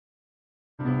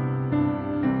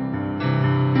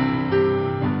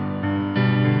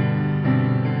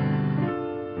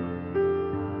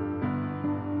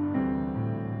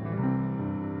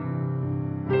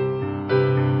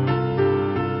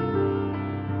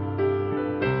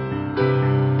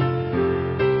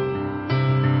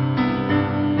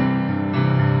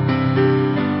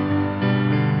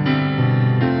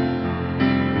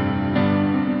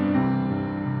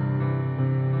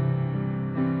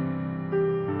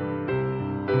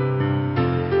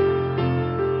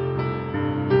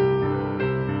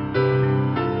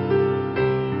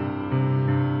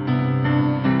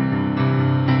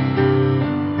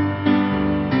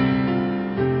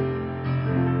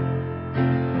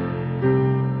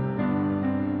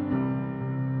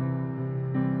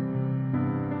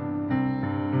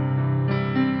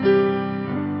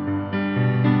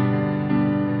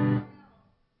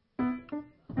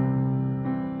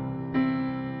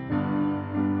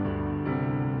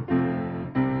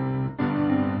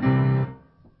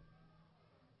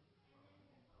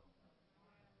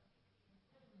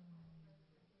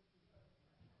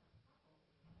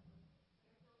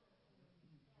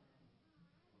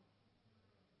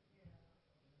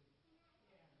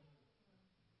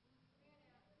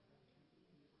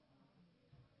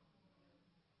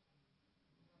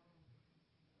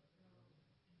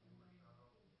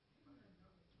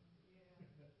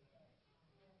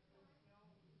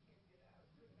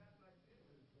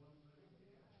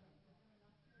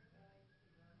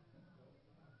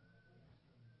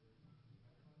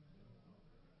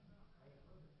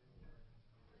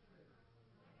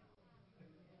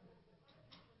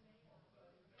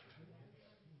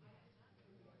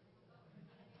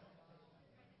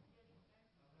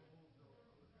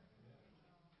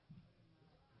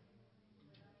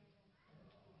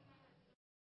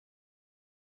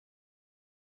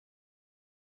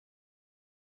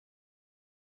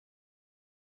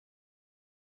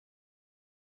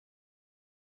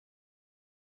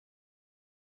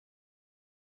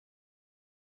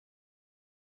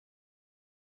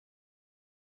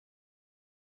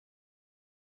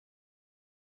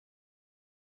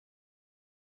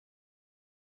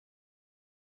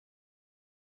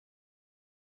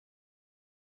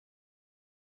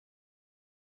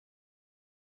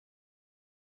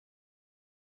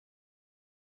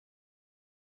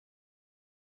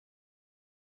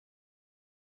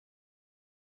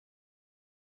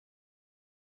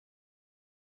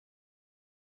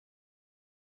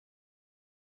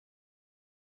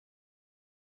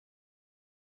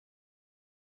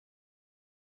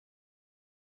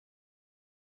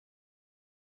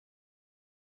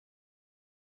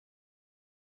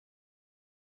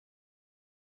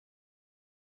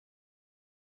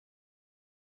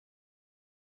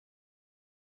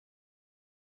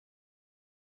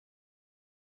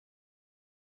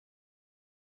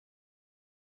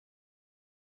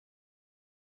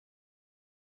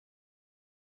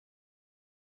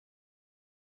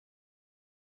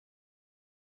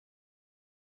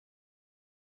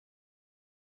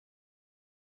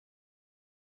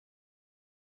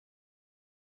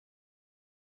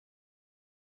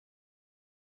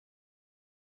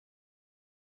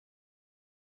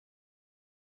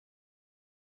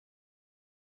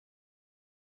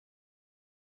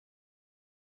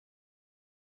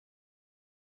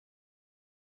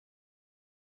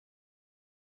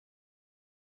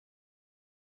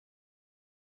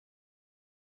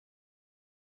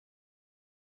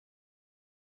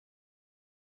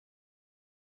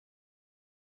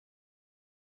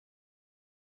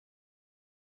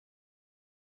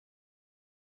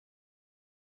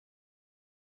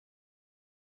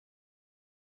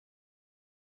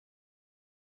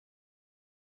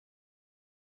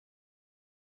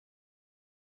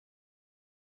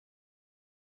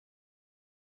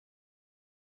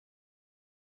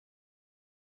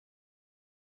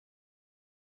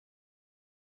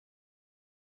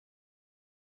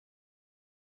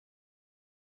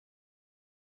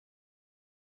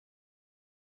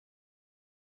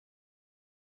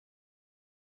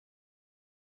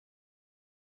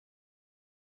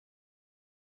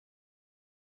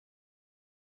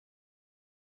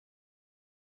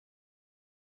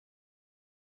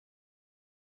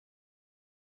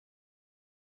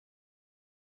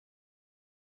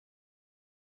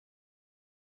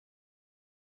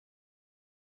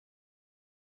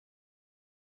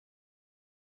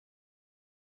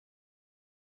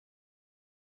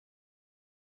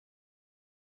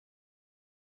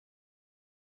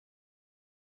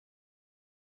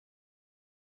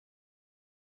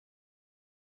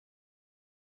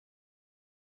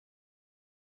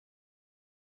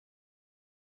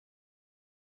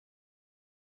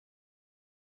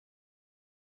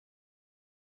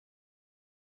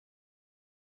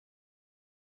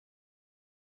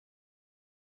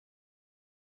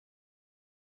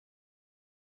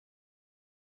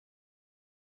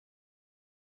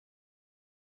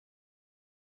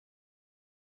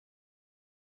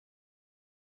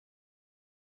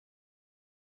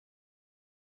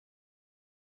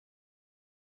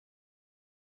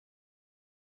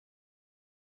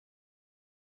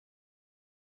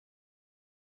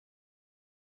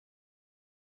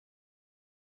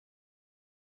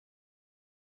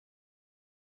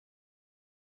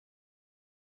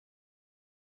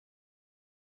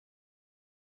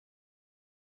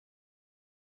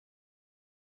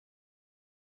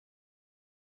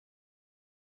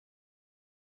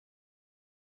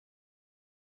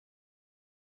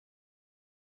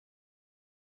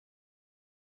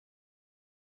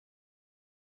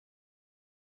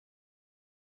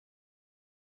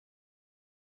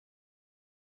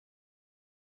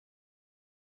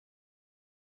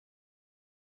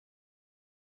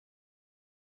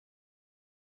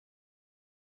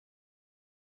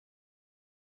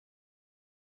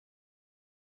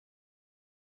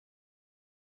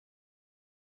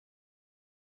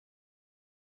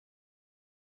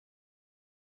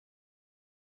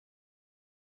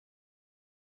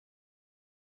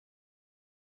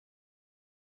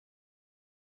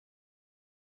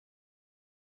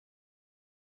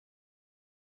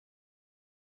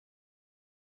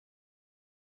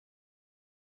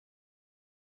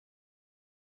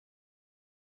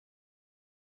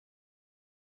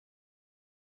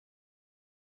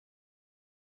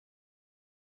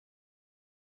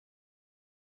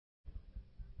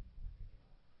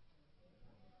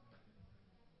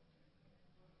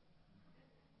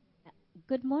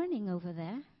Good morning over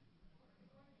there.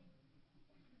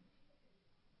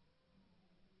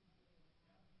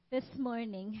 This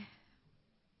morning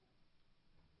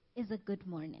is a good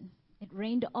morning. It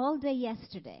rained all day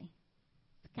yesterday.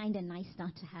 It's kind of nice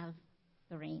not to have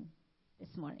the rain this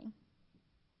morning.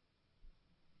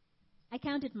 I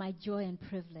count it my joy and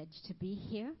privilege to be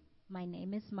here. My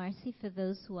name is Marcy, for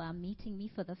those who are meeting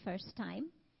me for the first time.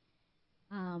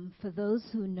 For those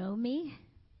who know me,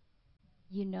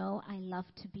 you know I love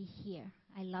to be here.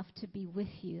 I love to be with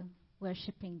you,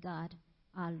 worshiping God,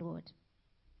 our Lord.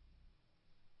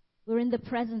 We're in the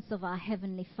presence of our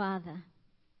Heavenly Father,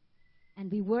 and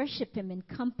we worship Him in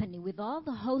company with all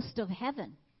the host of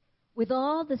heaven, with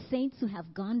all the saints who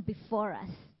have gone before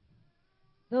us,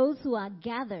 those who are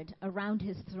gathered around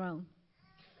His throne.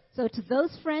 So to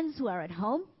those friends who are at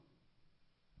home,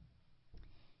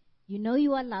 you know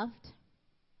you are loved.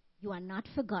 You are not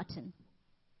forgotten.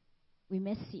 We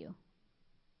miss you.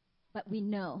 But we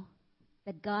know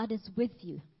that God is with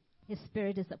you. His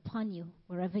Spirit is upon you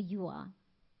wherever you are.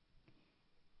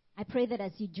 I pray that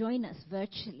as you join us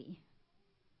virtually,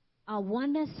 our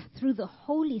oneness through the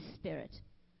Holy Spirit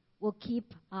will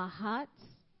keep our hearts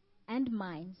and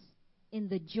minds in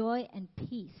the joy and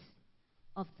peace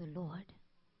of the Lord.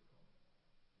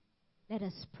 Let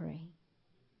us pray.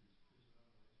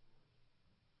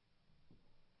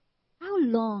 How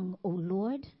long, O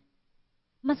Lord,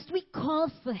 must we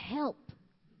call for help,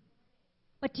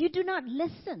 but you do not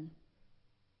listen?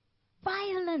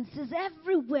 Violence is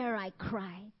everywhere, I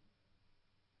cry,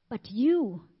 but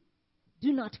you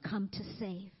do not come to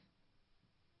save.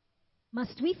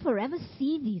 Must we forever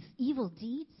see these evil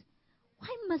deeds?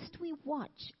 Why must we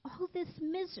watch all this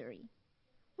misery?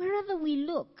 Wherever we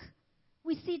look,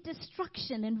 we see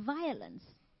destruction and violence.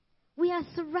 We are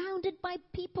surrounded by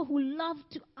people who love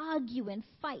to argue and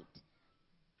fight.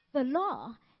 The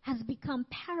law has become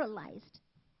paralyzed,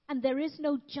 and there is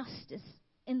no justice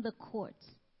in the courts.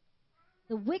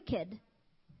 The wicked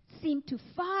seem to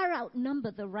far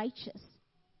outnumber the righteous,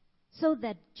 so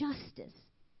that justice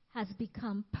has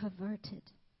become perverted.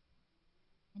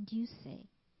 And you say,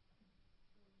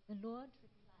 the Lord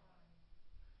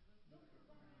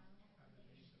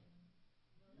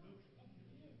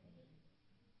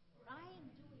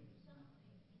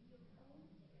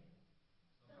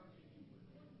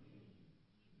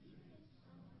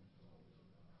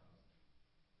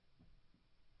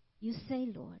You say,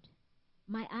 Lord,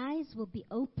 my eyes will be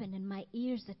open and my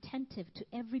ears attentive to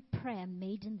every prayer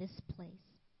made in this place.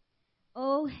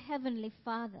 Oh, Heavenly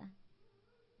Father,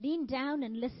 lean down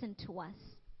and listen to us.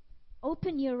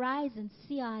 Open your eyes and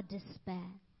see our despair.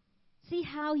 See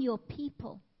how your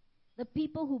people, the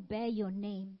people who bear your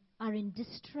name, are in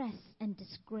distress and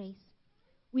disgrace.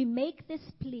 We make this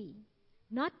plea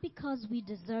not because we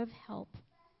deserve help,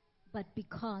 but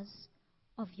because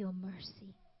of your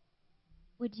mercy.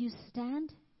 Would you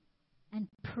stand and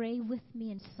pray with me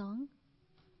in song?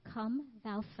 Come,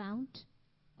 thou fount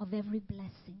of every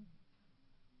blessing.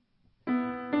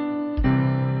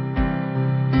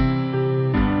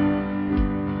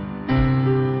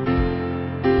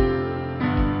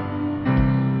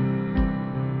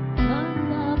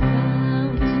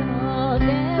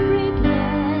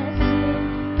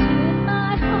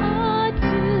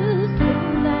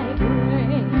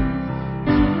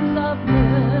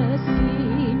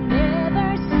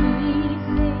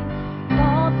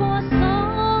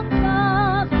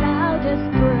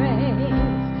 Praise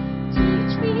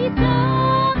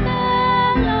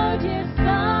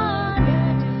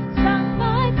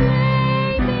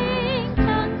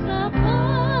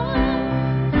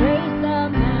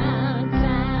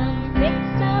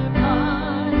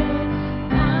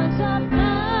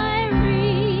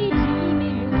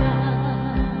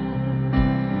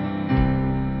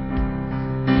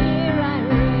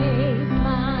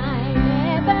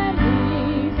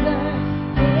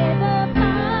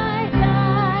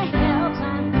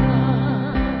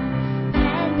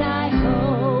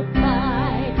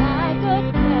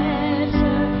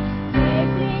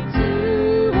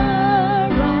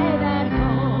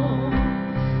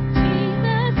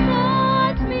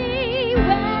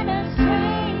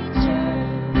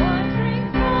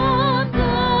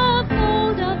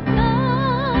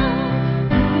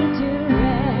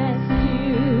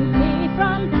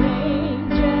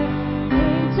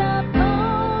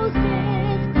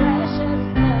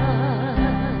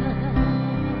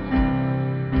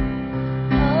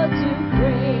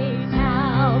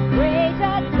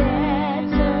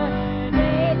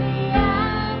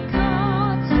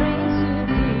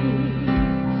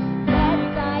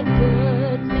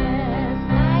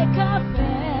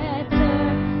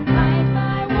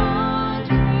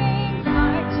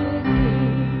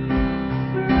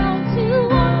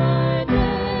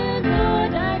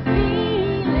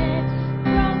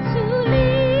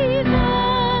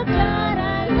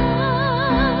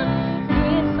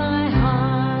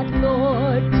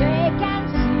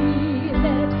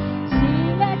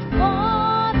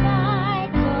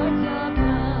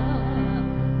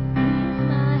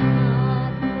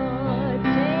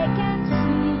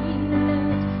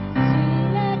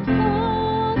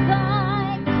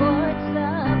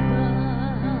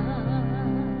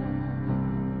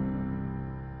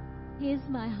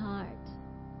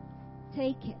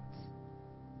Take it.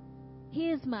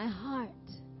 Here's my heart.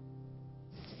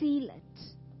 Seal it.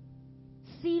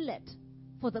 Seal it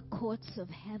for the courts of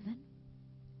heaven.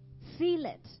 Seal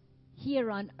it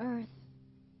here on earth.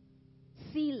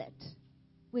 Seal it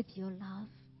with your love.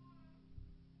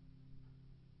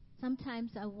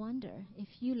 Sometimes I wonder if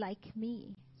you, like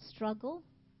me, struggle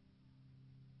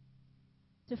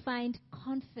to find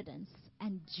confidence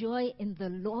and joy in the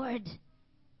Lord.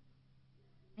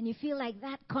 And you feel like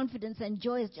that confidence and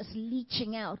joy is just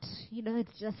leaching out.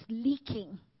 It's just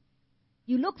leaking.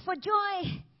 You look for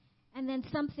joy, and then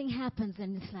something happens,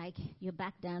 and it's like you're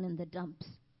back down in the dumps.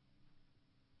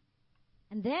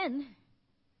 And then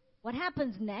what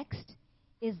happens next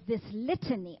is this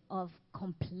litany of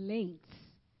complaints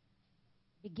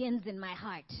begins in my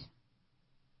heart.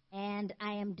 And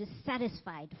I am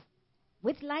dissatisfied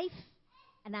with life,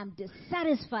 and I'm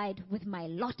dissatisfied with my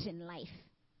lot in life.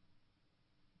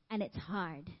 And it's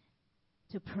hard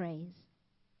to praise.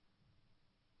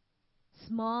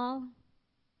 Small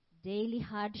daily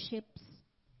hardships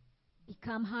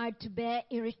become hard to bear.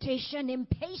 Irritation,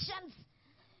 impatience,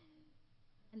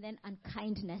 and then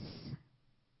unkindness.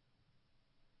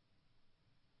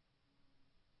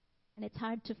 And it's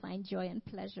hard to find joy and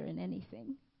pleasure in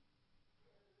anything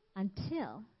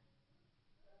until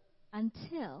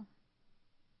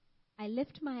I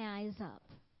lift my eyes up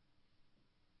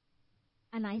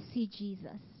and I see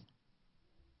Jesus.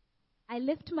 I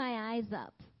lift my eyes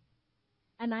up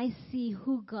and I see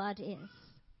who God is,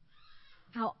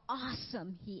 how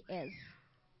awesome He is.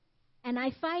 And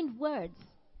I find words,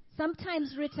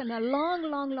 sometimes written a long,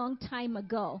 long, long time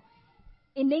ago,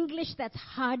 in English that's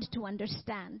hard to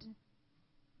understand.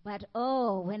 But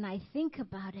when I think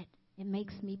about it, it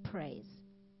makes me praise.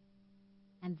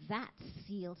 And that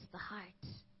seals the heart.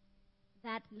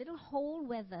 That little hole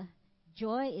where the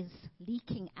joy is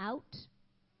leaking out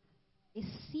is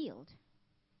sealed.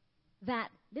 That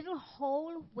little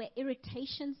hole where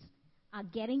irritations are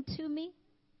getting to me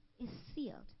is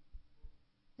sealed.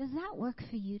 Does that work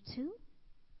for you too?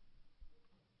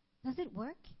 Does it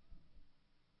work?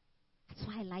 That's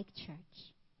why I like church.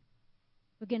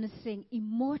 We're going to sing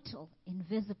Immortal,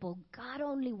 Invisible, God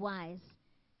Only Wise,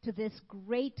 to this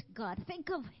great God.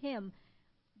 Think of Him,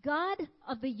 God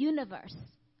of the universe,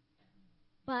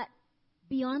 but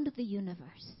beyond the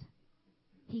universe.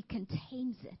 He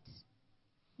contains it.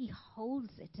 He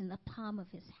holds it in the palm of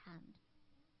His hand.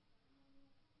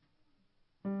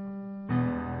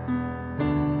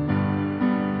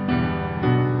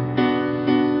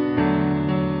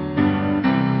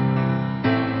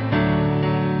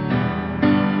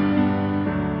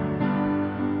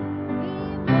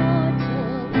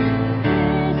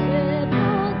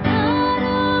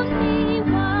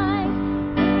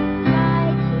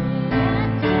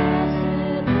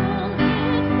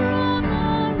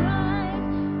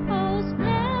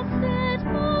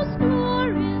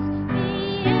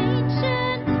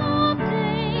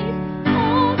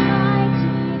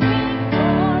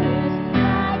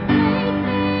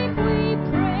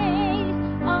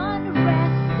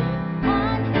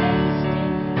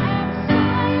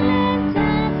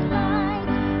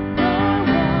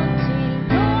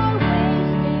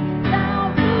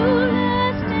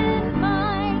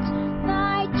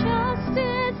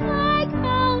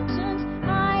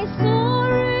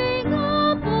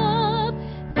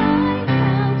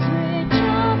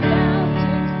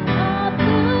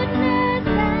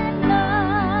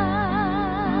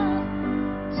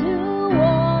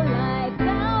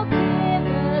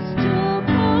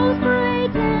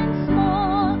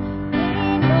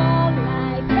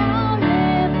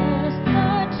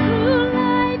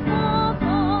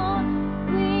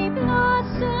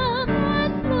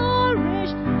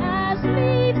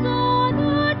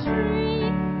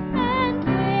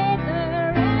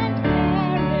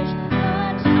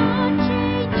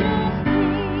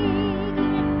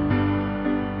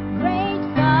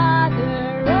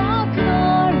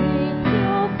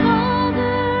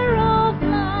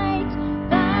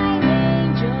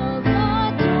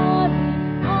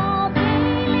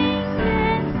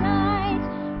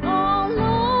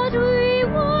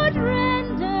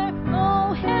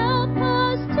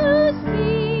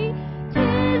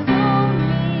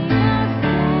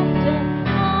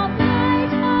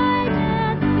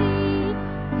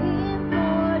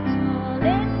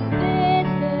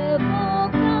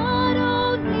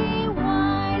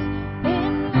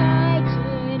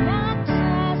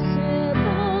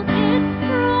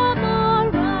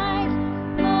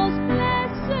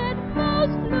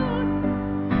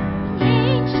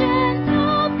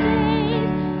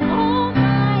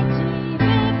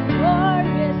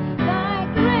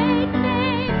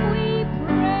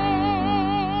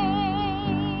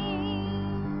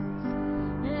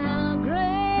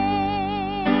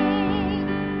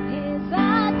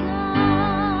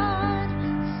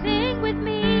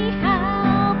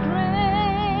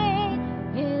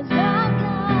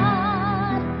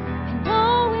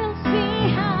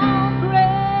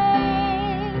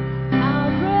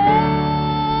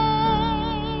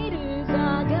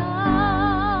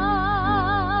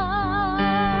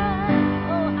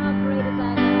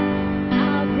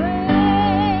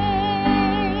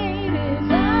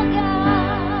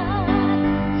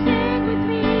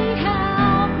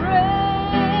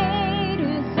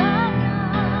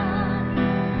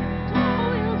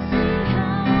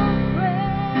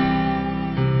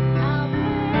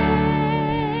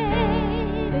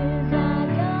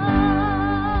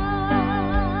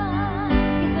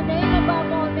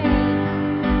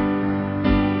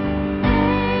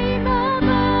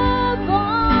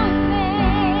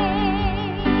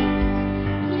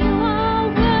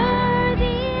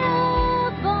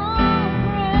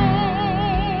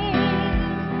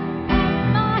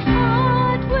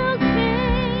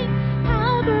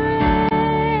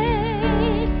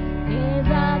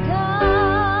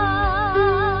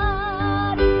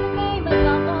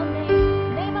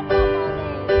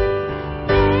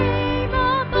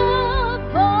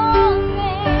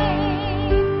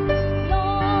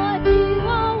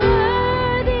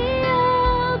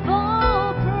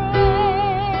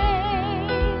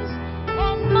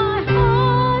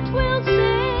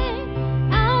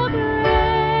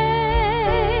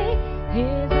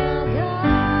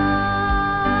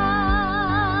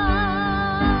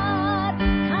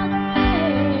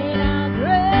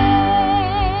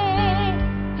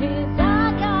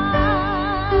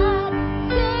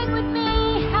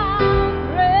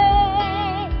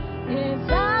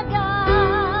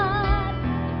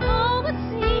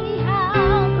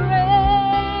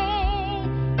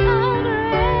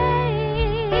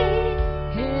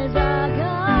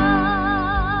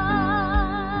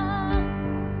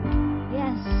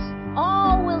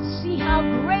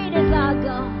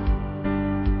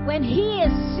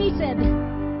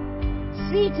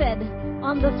 seated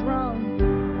on the throne.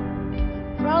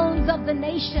 Thrones of the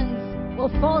nations will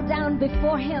fall down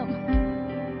before him.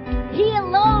 He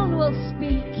alone will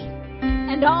speak,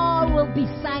 and all will be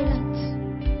silent.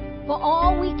 For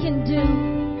all we can do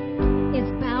is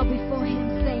bow before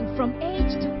him, saying, from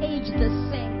age to age the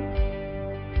same.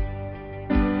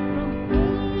 From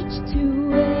age to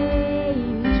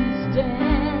age he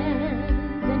stands,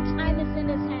 and time is in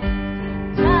his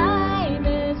hands. Time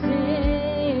is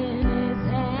in his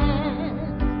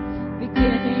hands,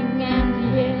 beginning and the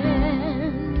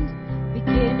end,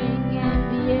 beginning and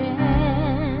the end.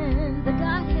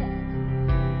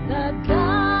 The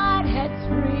Godhead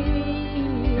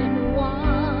three in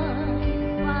one.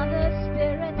 Father,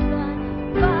 Spirit, Son,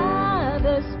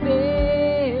 Father,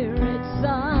 Spirit,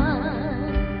 Son.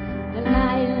 The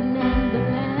Lion and the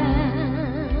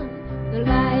Lamb, the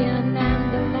Lion and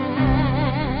the Lamb.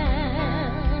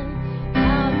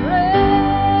 How great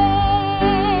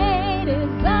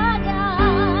is our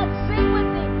God? Sing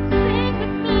with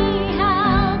me,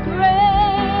 how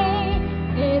great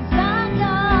is our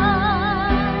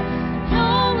God.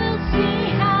 Oh, we'll see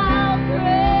how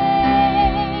great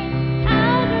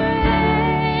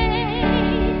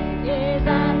is our God. How great is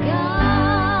our God.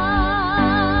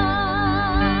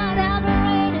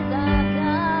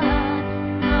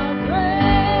 How great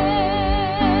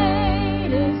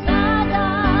is our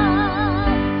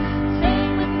God.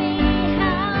 Sing with me,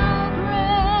 how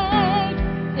great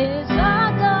is our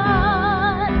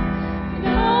God.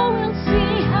 Oh, we'll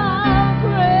see how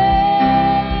great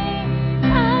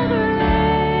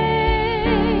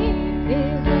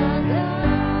is our God.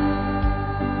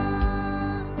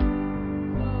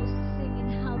 Oh,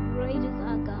 singing, how great is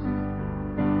our God.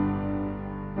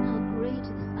 How great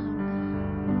is our God.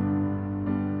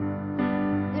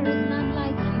 There is none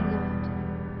like you, Lord.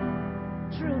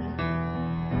 Truly.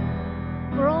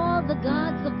 For all the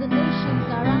gods of the nations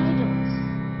are idols.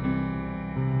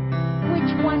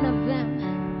 Which one of them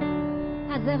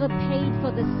has ever paid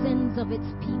for the sins of its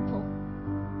people?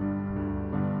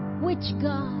 Which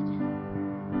God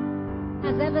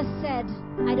has ever said,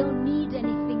 I don't need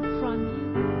anything from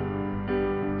you,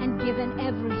 and given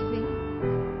everything?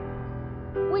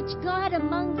 Which God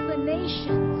amongst the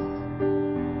nations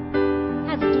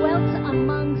has dwelt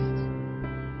amongst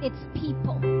its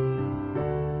people?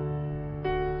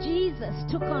 Jesus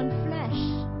took on flesh.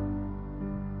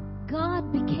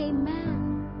 God became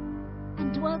man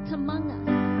and dwelt among us.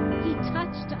 He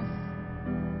touched us.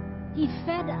 He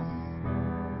fed us.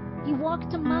 He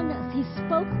walked among us. He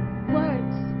spoke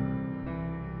words.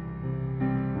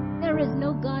 There is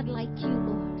no God like you,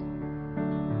 Lord.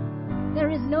 There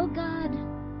is no God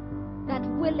that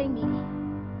willingly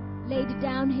laid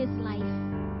down his life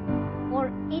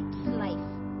or its life,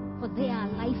 for they are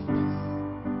lifeless.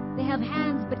 They have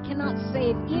hands but cannot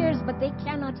save, ears but they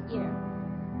cannot hear.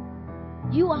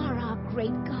 You are our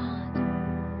great God,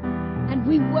 and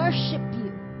we worship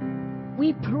you.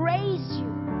 We praise you.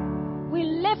 We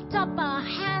lift up our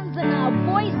hands and our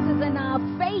voices and our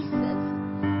faces,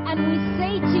 and we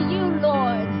say to you,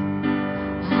 Lord,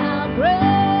 how great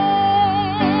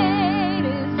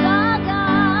is our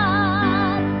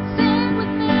God. Sing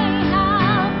with me,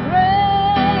 how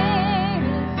great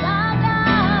is our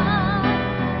God.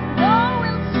 Oh,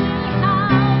 we'll see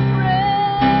how great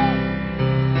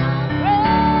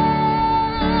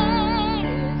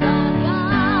is our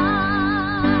God.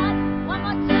 One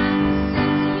more time, we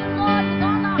sing to you, Lord, with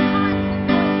all our hearts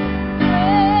and voices.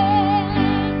 Great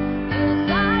is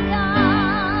our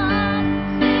God.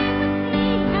 Sing with me,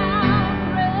 how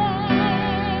great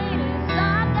is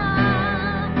our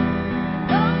God.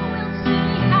 Oh, we'll see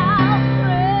how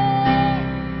great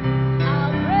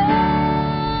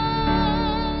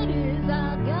is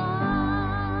our God.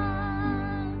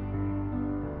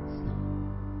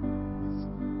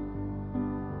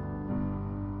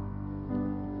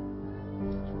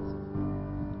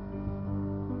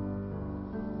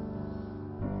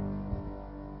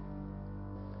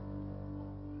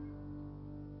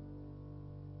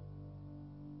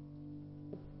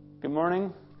 Good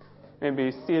morning.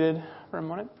 Maybe be seated for a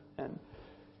moment. And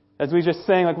as we just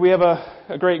sang, we have a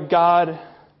great God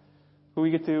who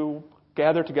we get to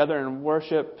gather together and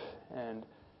worship and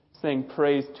sing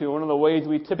praise to. One of the ways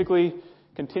we typically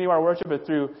continue our worship is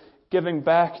through giving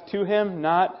back to him,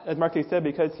 not, as Marky said,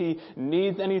 because he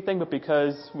needs anything, but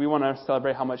because we want to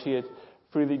celebrate how much he has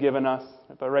freely given us.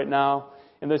 But right now,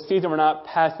 in this season, we're not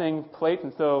passing plates,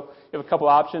 and so you have a couple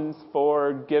options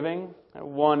for giving.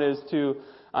 One is to,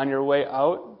 on your way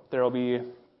out, there will be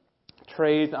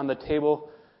trays on the table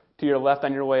to your left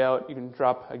on your way out. You can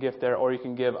drop a gift there, or you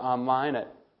can give online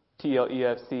at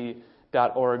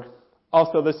tlefc.org.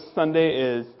 Also, this Sunday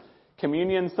is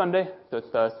Communion Sunday. So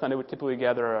it's the Sunday we typically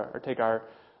gather or take our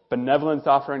benevolence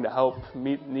offering to help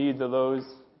meet needs of those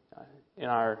in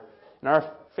our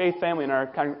faith family, in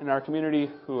our community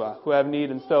who have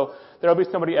need. And so there will be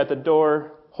somebody at the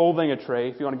door holding a tray.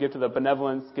 If you want to give to the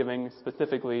benevolence giving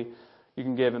specifically, you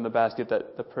can give in the basket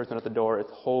that the person at the door is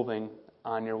holding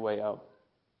on your way out.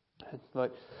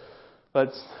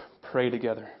 Let's pray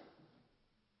together.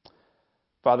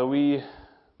 Father, we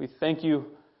thank you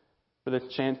for the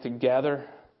chance to gather,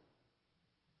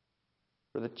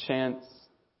 for the chance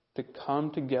to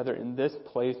come together in this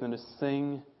place and to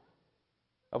sing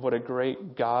of what a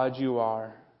great God you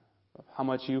are, of how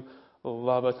much you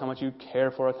love us, how much you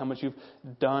care for us, how much you've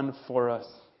done for us.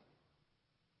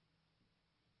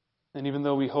 And even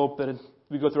though we hope that as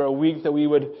we go through our weeks that we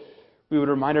would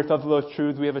remind ourselves of those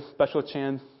truths, we have a special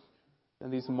chance in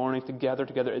these mornings to gather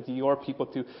together as your people,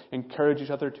 to encourage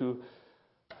each other, to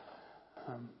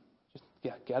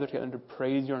gather together and to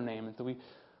praise your name. And so we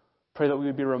pray that we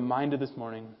would be reminded this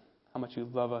morning how much you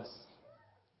love us,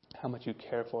 how much you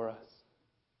care for us.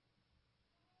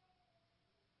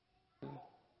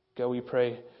 God, we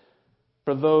pray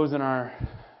for those in our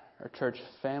church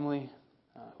family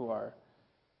who are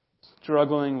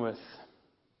struggling with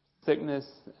sickness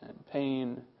and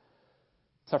pain,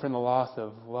 suffering the loss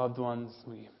of loved ones.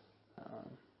 We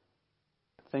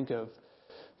think of,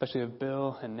 especially of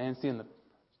Bill and Nancy and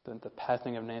the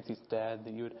passing of Nancy's dad,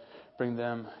 that you would bring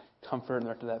them comfort and the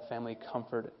rest of that family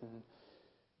comfort and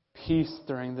peace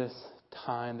during this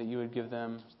time, that you would give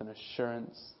them an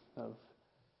assurance of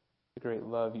the great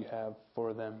love you have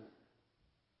for them.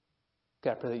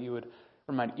 God, I pray that you would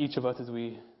remind each of us as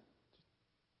we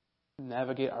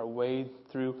navigate our way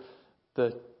through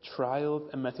the trials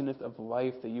and messiness of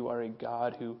life, that you are a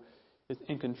God who is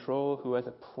in control, who has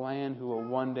a plan, who will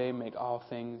one day make all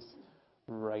things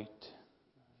right.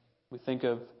 We think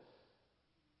of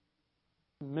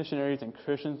missionaries and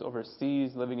Christians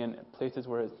overseas living in places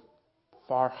where it's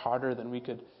far harder than we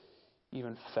could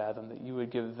even fathom, that you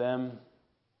would give them,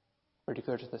 or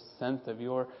declare just a sense of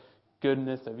your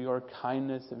goodness, of your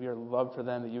kindness, of your love for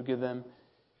them, that you give them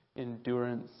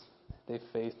endurance. They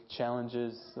face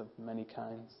challenges of many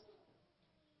kinds.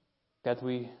 God,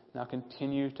 we now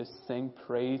continue to sing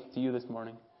praise to you this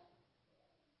morning.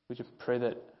 We just pray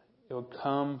that it will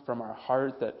come from our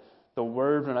heart, that the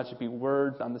words will not just be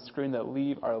words on the screen that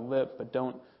leave our lip but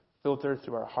don't filter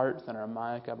through our hearts and our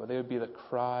mind, God, but they would be the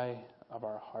cry of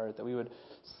our heart, that we would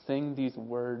sing these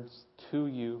words to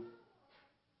you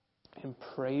in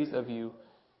praise of you,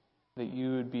 that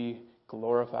you would be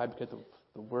glorified because of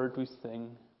the word we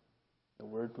sing, the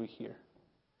word we hear.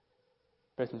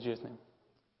 Praise in Jesus' name.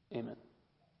 Amen.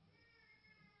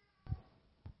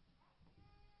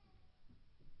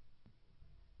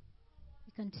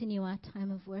 We continue our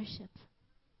time of worship.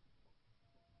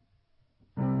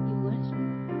 You wish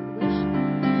to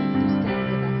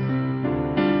stand with us.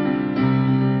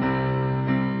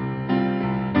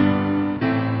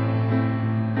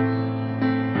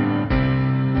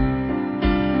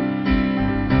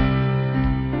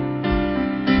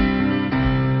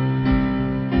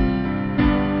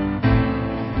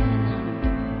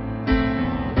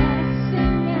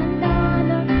 Blessing and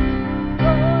honor,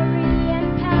 glory and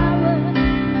power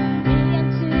be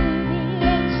unto the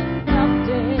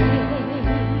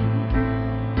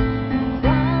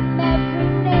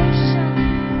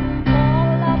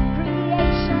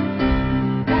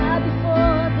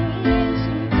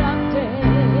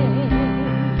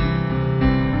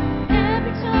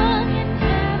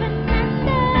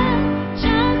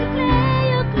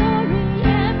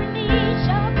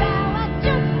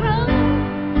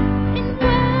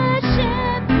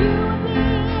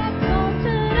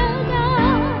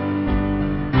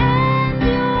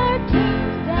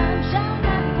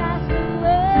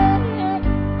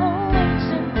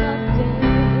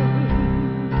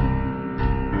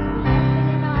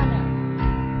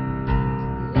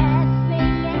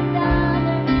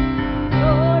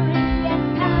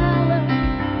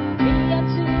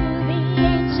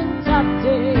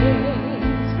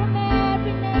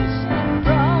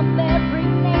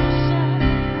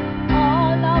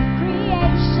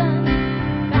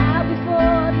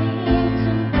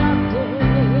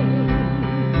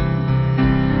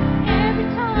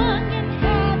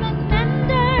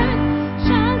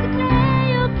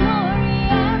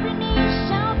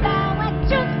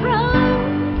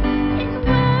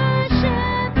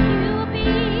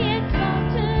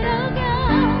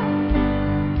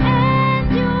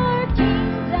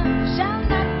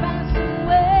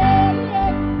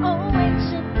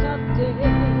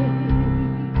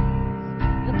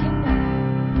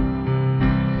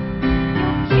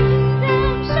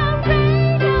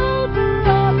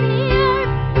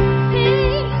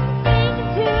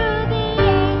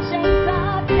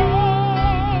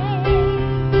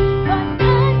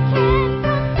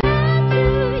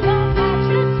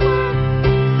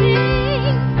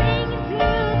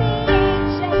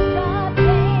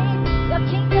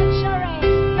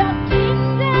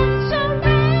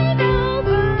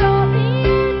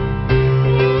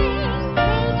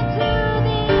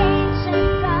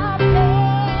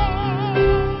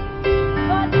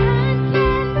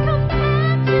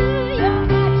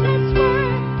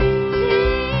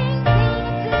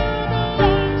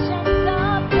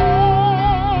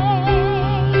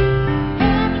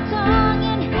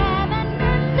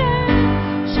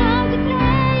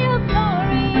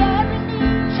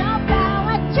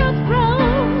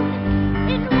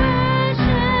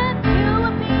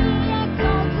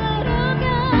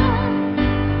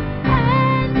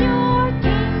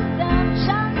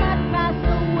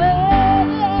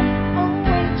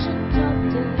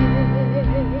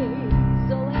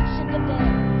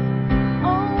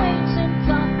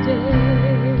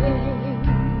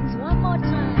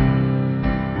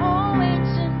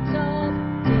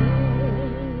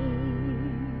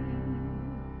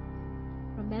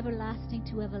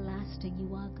beginning to everlasting,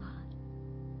 you are God.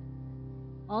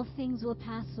 All things will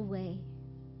pass away,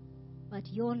 but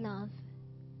your love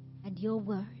and your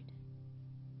word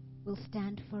will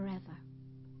stand forever.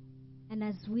 And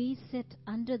as we sit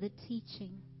under the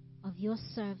teaching of your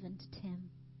servant, Tim,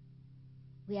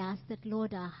 we ask that,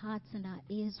 Lord, our hearts and our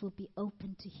ears will be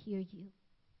open to hear you.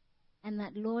 And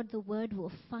that, Lord, the word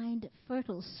will find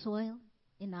fertile soil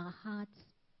in our hearts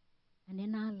and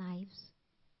in our lives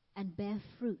and bear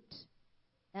fruit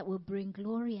that will bring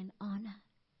glory and honor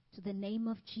to the name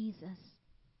of Jesus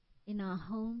in our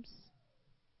homes,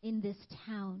 in this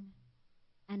town,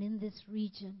 and in this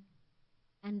region.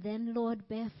 And then, Lord,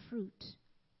 bear fruit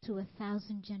to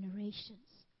 1,000 generations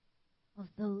of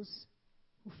those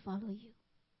who follow you.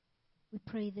 We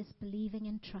pray this believing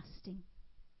and trusting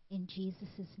in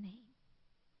Jesus' name.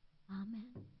 Amen.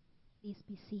 Please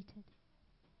be seated.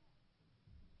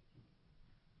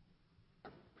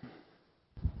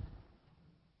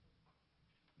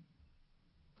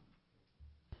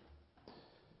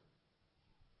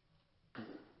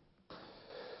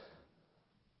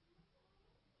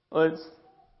 Well, it's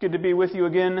good to be with you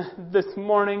again this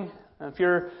morning. If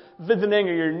you're visiting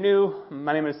or you're new,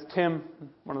 my name is Tim,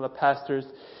 one of the pastors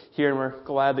here, and we're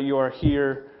glad that you are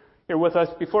here with us.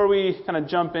 Before we kind of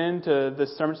jump into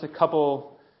this sermon, just a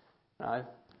couple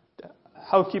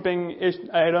housekeeping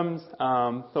items.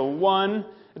 So one,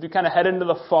 as we kind of head into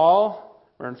the fall,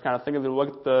 we're just kind of thinking of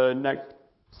what the next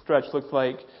stretch looks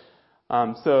like.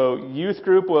 So youth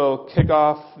group will kick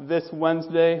off this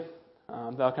Wednesday.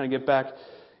 That'll kind of get back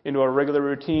into a regular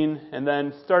routine. And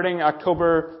then starting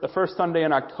October, the first Sunday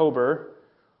in October,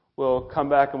 we'll come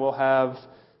back and we'll have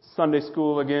Sunday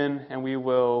school again, and we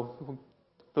will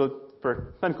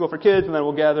for Sunday school for kids, and then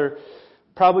we'll gather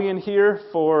probably in here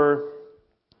for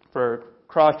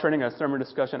cross-training, a sermon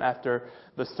discussion after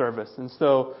the service. And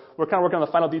so we're kind of working on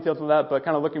the final details of that, but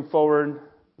kind of looking forward.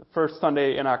 The first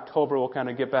Sunday in October, we'll kind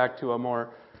of get back to a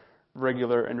more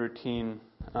regular and routine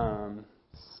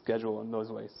schedule in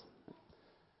those ways.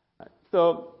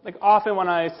 So, often when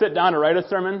I sit down to write a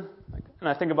sermon, and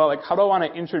I think about, how do I want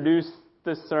to introduce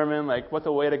this sermon? What's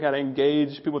a way to kind of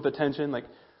engage people's attention?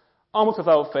 Almost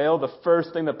without fail, the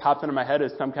first thing that pops into my head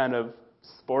is some kind of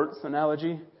sports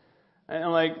analogy.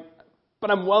 And,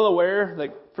 but I'm well aware,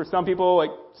 for some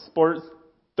people, sports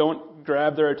don't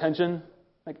grab their attention.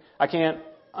 I can't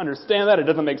understand that. It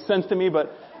doesn't make sense to me,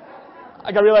 but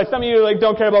I realize some of you,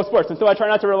 don't care about sports. And so I try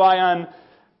not to rely on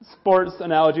sports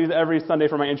analogies every Sunday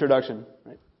for my introduction.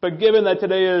 Right? But given that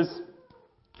today is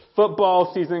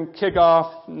football season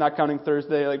kickoff, not counting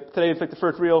Thursday, today is the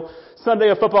first real Sunday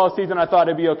of football season, I thought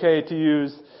it'd be okay to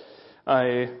use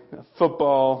a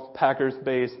football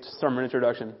Packers-based sermon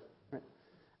introduction. Right?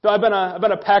 So I've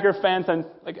been a Packer fan since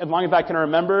as long as I can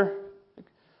remember.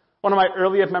 One of my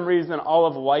earliest memories in all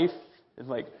of life is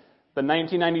the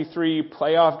 1993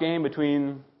 playoff game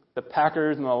between the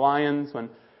Packers and the Lions when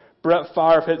Brett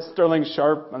Favre hit Sterling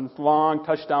Sharp on this long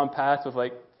touchdown pass with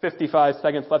 55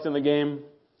 seconds left in the game.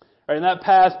 Right, and that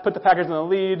pass put the Packers in the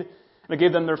lead, and it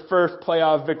gave them their first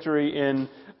playoff victory in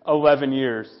 11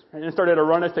 years. Right, and it started a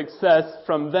run of success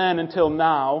from then until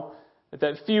now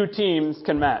that few teams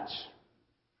can match.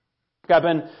 I've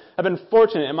been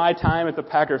fortunate in my time as a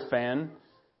Packers fan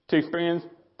to experience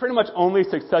pretty much only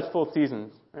successful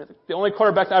seasons. Right? The only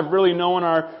quarterbacks I've really known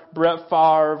are Brett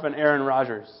Favre and Aaron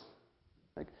Rodgers.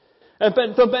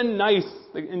 It's been nice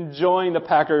enjoying the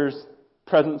Packers'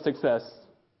 present success.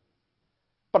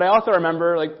 But I also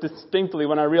remember distinctly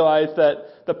when I realized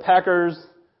that the Packers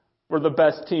were the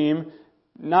best team,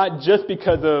 not just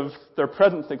because of their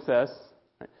present success,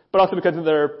 but also because of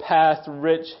their past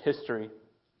rich history.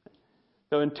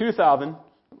 So in 2000,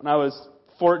 when I was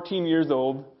 14 years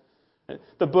old,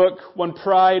 the book When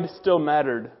Pride Still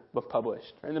Mattered was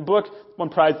published. And the book When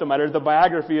Pride Still Mattered is the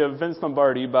biography of Vince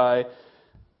Lombardi by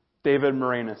David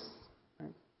Moranis.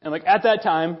 And at that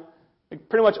time,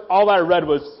 pretty much all I read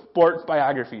was sports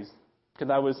biographies because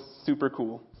I was super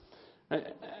cool.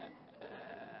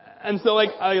 And so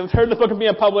I heard the book was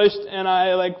being published and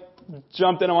I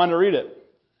jumped in and wanted to read it.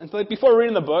 And so before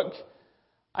reading the book,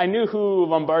 I knew who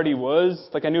Lombardi was.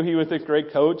 I knew he was this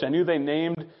great coach. I knew they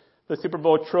named the Super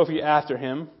Bowl trophy after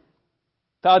him.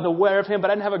 So I was aware of him, but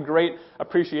I didn't have a great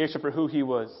appreciation for who he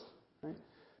was.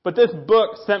 But this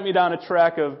book sent me down a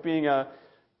track of being a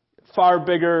far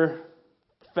bigger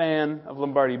fan of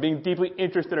Lombardi, being deeply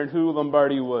interested in who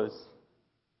Lombardi was.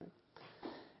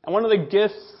 And one of the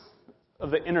gifts of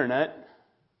the internet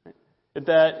is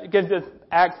that it gives us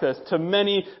access to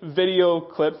many video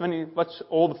clips, much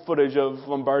old footage of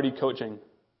Lombardi coaching.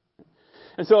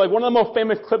 And so one of the most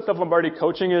famous clips of Lombardi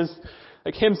coaching is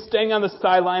like him staying on the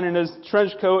sideline in his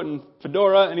trench coat and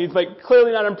fedora, and he's like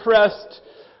clearly not impressed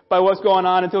by what's going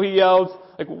on until he yells,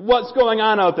 like, "What's going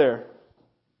on out there?"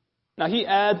 Now he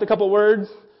adds a couple words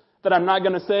that I'm not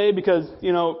going to say because,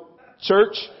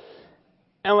 church.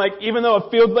 And like, even though it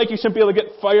feels like you shouldn't be able to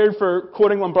get fired for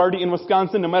quoting Lombardi in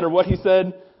Wisconsin, no matter what he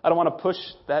said, I don't want to push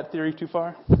that theory too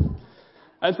far.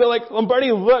 And so like,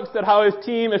 Lombardi looks at how his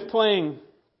team is playing,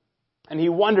 and he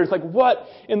wonders, like, what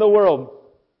in the world?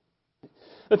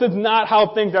 This is not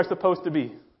how things are supposed to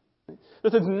be.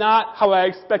 This is not how I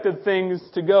expected things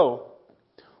to go.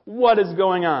 What is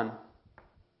going on?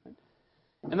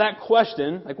 And that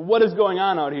question, like, what is going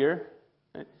on out here,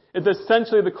 is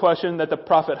essentially the question that the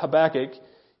prophet Habakkuk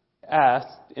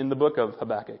asked in the book of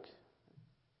Habakkuk.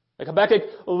 Like, Habakkuk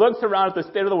looks around at the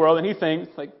state of the world and he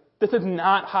thinks, like, this is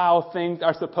not how things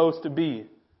are supposed to be.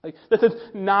 Like, this is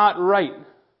not right.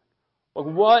 Like,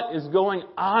 what is going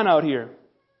on out here?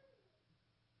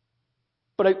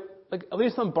 But at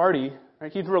least Lombardi,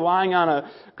 right, he's relying on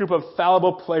a group of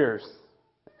fallible players.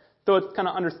 So it's kind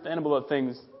of understandable that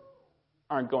things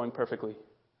aren't going perfectly.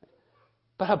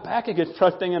 But Habakkuk is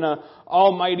trusting in an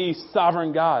almighty,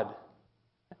 sovereign God.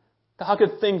 How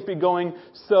could things be going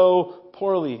so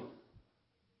poorly?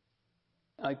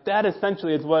 Like, that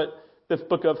essentially is what this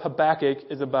book of Habakkuk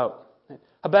is about.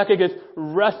 Habakkuk is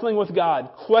wrestling with God,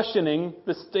 questioning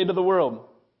the state of the world.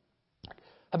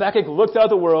 Habakkuk looks out at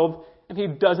the world and he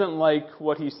doesn't like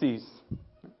what he sees.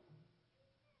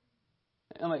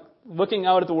 And like, looking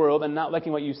out at the world and not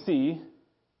liking what you see,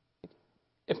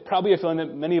 it's probably a feeling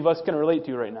that many of us can relate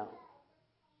to right now.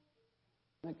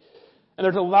 And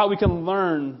there's a lot we can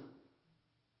learn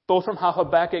both from how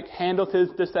Habakkuk handled his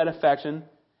dissatisfaction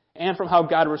and from how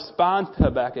God responds to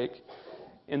Habakkuk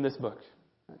in this book.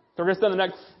 So we're going to spend the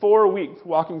next 4 weeks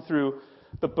walking through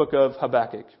the book of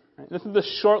Habakkuk. This is a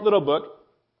short little book.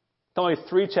 It's only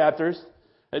 3 chapters.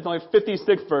 It's only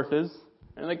 56 verses.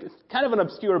 And like, it's kind of an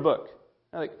obscure book.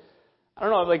 Like, I don't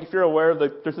know, like, if you're aware of,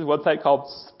 like, there's this website called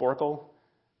Sporkle.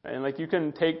 And like, you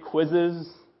can take quizzes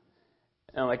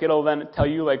and like, it'll then tell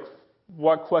you like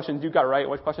what questions you got right,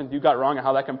 what questions you got wrong, and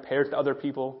how that compares to other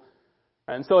people.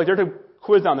 And so like, there's a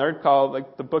quiz on there called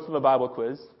like the Books of the Bible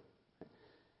quiz.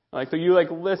 Like, so you like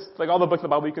list like all the books of the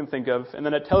Bible you can think of, and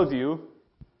then it tells you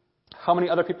how many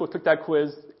other people who took that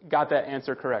quiz got that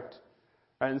answer correct.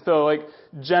 Right? And so like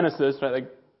Genesis, right,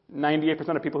 like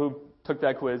 98% of people who took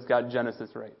that quiz got Genesis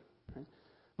right.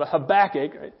 But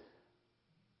Habakkuk, right,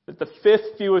 the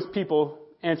 5th fewest people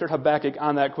answered Habakkuk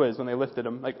on that quiz when they listed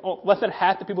him. Like, less than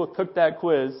half the people who took that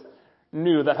quiz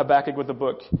knew that Habakkuk was a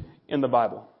book in the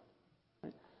Bible.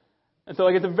 Right? And so,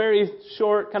 like, it's a very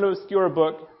short, kind of obscure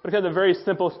book, but it has a very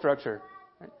simple structure.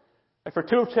 Right? Like, for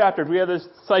 2 chapters, we have this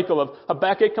cycle of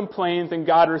Habakkuk complains and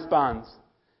God responds.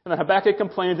 And then Habakkuk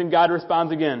complains and God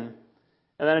responds again.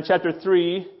 And then in chapter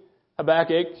 3,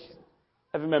 Habakkuk,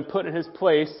 having been put in his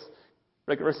place,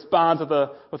 like, responds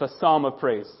with a psalm of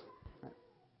praise.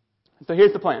 So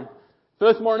here's the plan.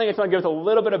 So this morning, I just want to give us a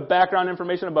little bit of background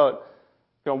information about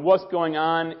what's going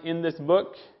on in this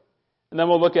book. And then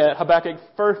we'll look at Habakkuk's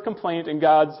first complaint and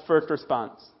God's first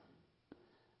response.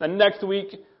 Then next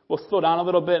week, we'll slow down a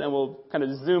little bit and we'll kind of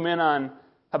zoom in on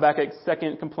Habakkuk's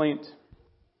second complaint.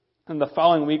 And the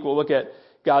following week, we'll look at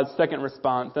God's second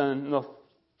response. Then in the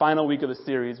final week of the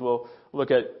series, we'll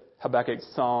look at Habakkuk's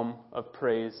psalm of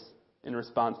praise in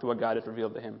response to what God has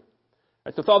revealed to him.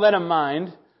 Right, so with all that in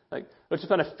mind, like, let's just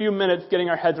spend a few minutes getting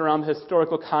our heads around the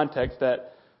historical context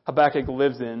that Habakkuk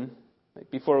lives in, like,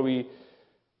 before we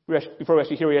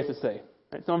actually hear what he has to say.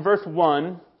 Right, so in verse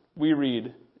 1, we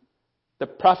read, the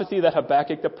prophecy that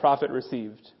Habakkuk the prophet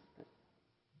received.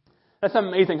 That's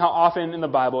amazing how often in the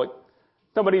Bible, like,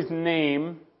 somebody's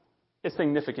name is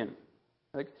significant.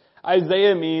 Like,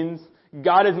 Isaiah means,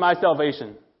 God is my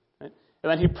salvation. And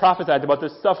then he prophesied about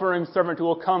this suffering servant who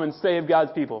will come and save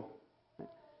God's people.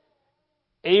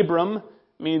 Abram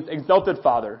means exalted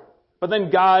father. But then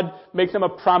God makes him a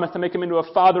promise to make him into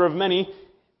a father of many,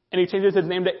 and he changes his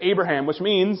name to Abraham, which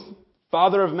means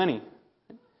father of many.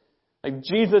 Like,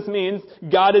 Jesus means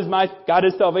God is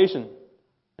salvation.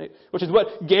 Right? Which is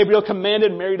what Gabriel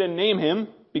commanded Mary to name him,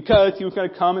 because he was going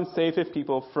to come and save his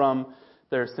people from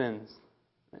their sins.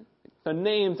 Right? So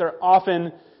names are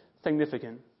often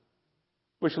significant.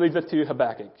 Which leads us to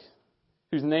Habakkuk,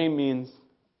 whose name means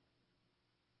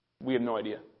we have no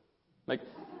idea. Like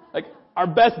our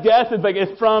best guess is like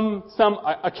it's from some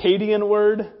Akkadian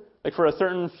word, like for a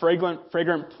certain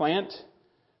fragrant plant.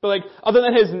 But like, other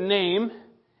than his name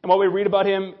and what we read about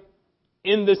him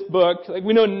in this book, like,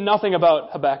 we know nothing about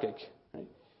Habakkuk. Right?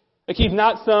 Like, he's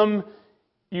not some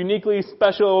uniquely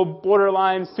special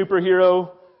borderline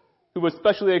superhero. who was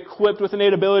specially equipped with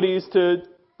innate abilities that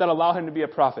allow him to be a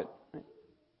prophet.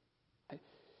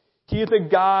 He is a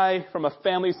guy from a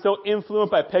family so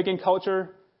influenced by pagan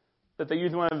culture that they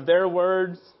use one of their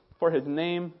words for his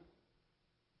name.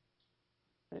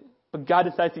 But God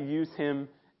decides to use him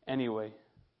anyway.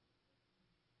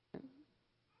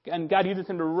 And God uses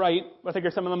him to write what I think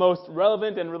are some of the most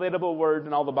relevant and relatable words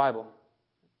in all the Bible.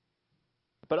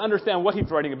 But to understand what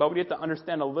he's writing about, we have to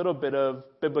understand a little bit of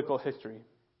biblical history.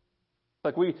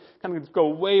 Like we kind of go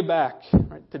way back,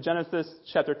 right, to Genesis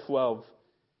chapter 12.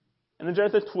 And in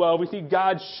Genesis 12, we see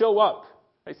God show up,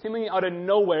 right, seemingly out of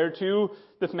nowhere to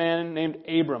this man named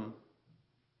Abram.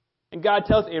 And God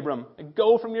tells Abram,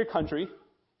 go from your country,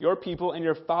 your people, and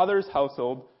your father's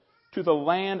household to the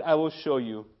land I will show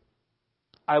you.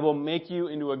 I will make you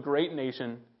into a great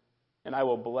nation, and I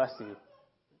will bless you.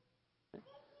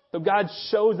 So God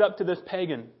shows up to this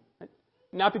pagan, right?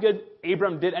 Not because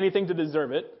Abram did anything to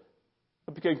deserve it,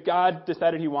 but because God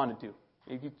decided he wanted to.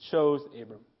 He chose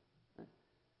Abram.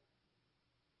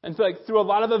 And so through a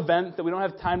lot of events that we don't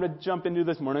have time to jump into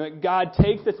this morning, God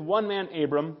takes this one man,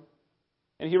 Abram,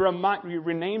 and he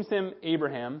renames him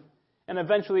Abraham, and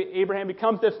eventually Abraham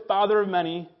becomes this father of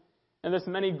many, and this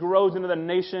many grows into the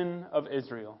nation of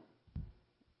Israel.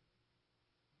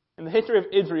 In the history of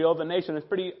Israel, the nation is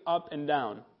pretty up and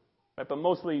down, right? But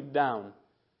mostly down.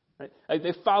 Right?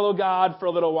 They follow God for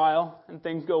a little while, and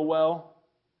things go well.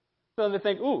 So they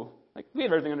think, we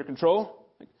have everything under control.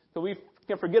 So we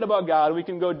can forget about God. We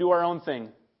can go do our own thing.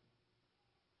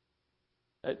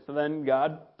 Right? So then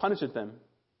God punishes them,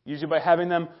 usually by having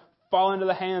them fall into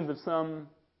the hands of some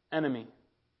enemy.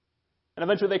 And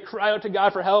eventually they cry out to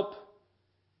God for help.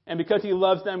 And because he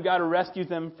loves them, God rescues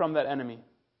them from that enemy.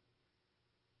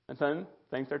 And then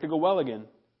things start to go well again.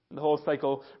 And the whole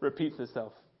cycle repeats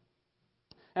itself.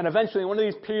 And eventually, in one of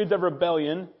these periods of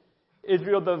rebellion,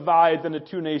 Israel divides into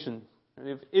two nations. We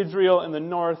have Israel in the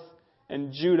north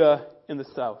and Judah in the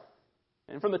south.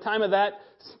 And from the time of that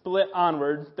split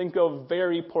onwards, things go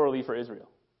very poorly for Israel.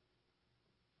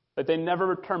 But they never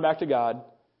return back to God.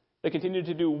 They continue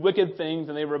to do wicked things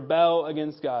and they rebel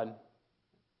against God.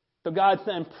 So God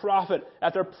sent prophet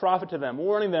after prophet to them,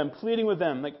 warning them, pleading with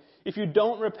them, if you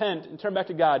don't repent and turn back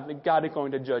to God, then God is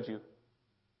going to judge you.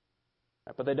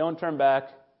 But they don't turn back.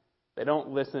 They don't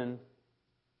listen.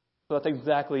 So that's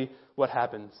exactly what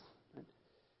happens.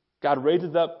 God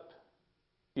raises up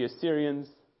the Assyrians,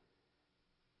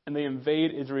 and they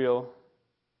invade Israel,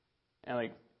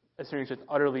 and Assyrians just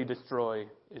utterly destroy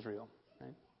Israel.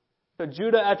 Right? So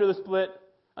Judah, after the split,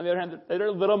 on the other hand, they're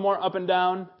a little more up and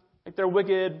down. They're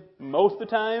wicked most of the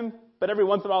time, but every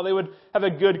once in a while they would have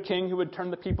a good king who would turn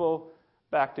the people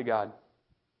back to God.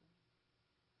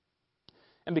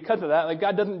 And because of that,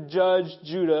 God doesn't judge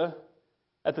Judah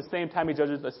at the same time he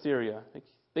judges Assyria.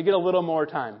 They get a little more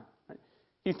time. Right?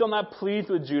 He's still not pleased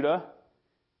with Judah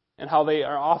and how they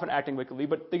are often acting wickedly,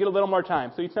 but they get a little more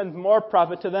time. So he sends more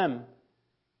prophet to them.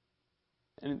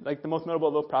 And the most notable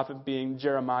of those prophets being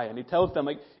Jeremiah. And he tells them,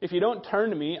 if you don't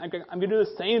turn to me, I'm going to do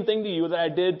the same thing to you that I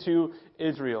did to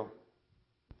Israel.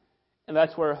 And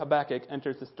that's where Habakkuk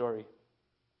enters the story.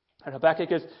 And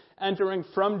Habakkuk is entering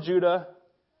from Judah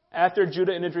after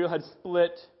Judah and Israel had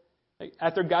split,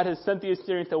 after God has sent the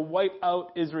Assyrians to wipe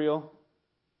out Israel.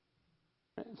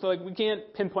 So we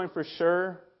can't pinpoint for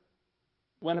sure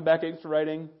when Habakkuk's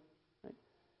writing.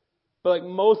 But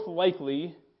most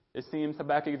likely, it seems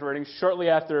Habakkuk is writing shortly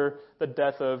after the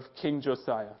death of King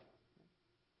Josiah.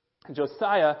 And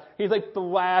Josiah, he's the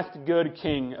last good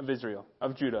king of Israel,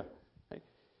 of Judah.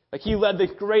 He led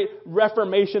this great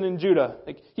reformation in Judah.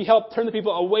 He helped turn the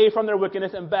people away from their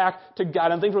wickedness and back to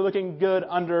God. And things were looking good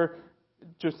under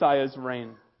Josiah's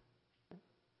reign.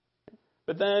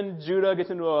 But then Judah gets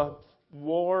into a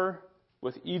war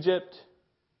with Egypt.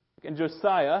 And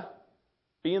Josiah,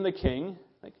 being the king,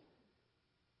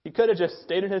 he could have just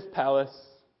stayed in his palace,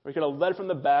 or he could have led from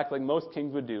the back like most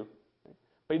kings would do.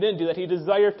 But he didn't do that. He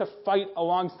desired to fight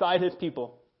alongside his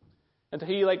people. And so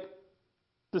he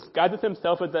disguises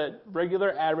himself as a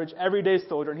regular, average, everyday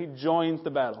soldier, and he joins the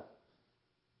battle.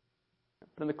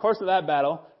 But in the course of that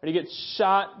battle, he gets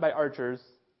shot by archers,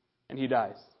 and he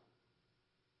dies.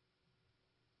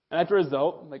 And as a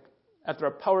result, after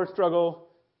a power struggle,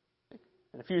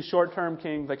 and a few short-term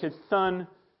kings, his son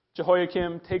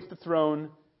Jehoiakim takes the throne.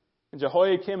 And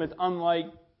Jehoiakim is unlike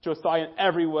Josiah in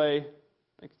every way.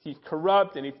 He's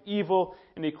corrupt and he's evil,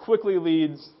 and he quickly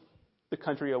leads the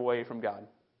country away from God.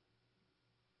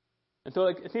 And so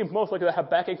it seems most likely that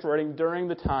Habakkuk's writing during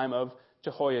the time of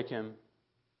Jehoiakim.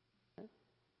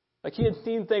 He had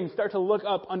seen things start to look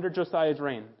up under Josiah's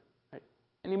reign. Right?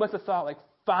 And he must have thought,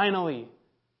 finally,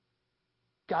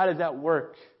 God is at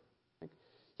work.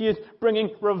 He is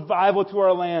bringing revival to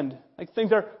our land.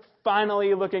 Things are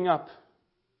finally looking up.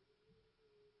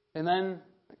 And then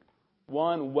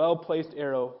one well-placed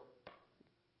arrow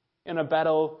in a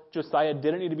battle Josiah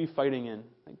didn't need to be fighting in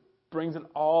brings it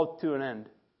all to an end.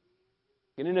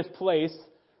 And in his place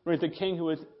brings a king who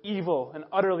is evil and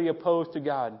utterly opposed to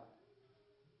God.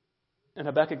 And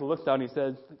Habakkuk looks out and he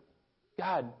says,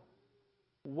 God,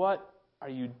 what are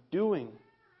you doing?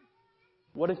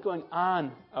 What is going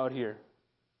on out here?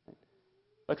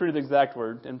 Let's read the exact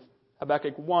word. In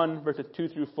Habakkuk 1, verses 2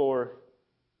 through 4,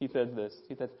 he says this.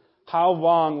 He says, how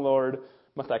long, Lord,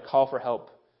 must I call for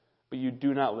help, but you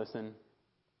do not listen?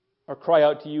 Or cry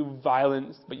out to you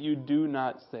violence, but you do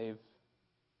not save?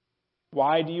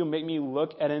 Why do you make me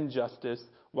look at injustice?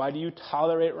 Why do you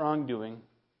tolerate wrongdoing?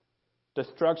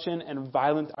 Destruction and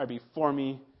violence are before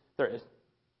me. There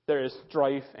is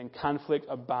strife and conflict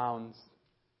abounds.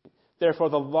 Therefore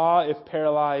the law is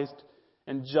paralyzed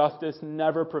and justice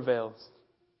never prevails.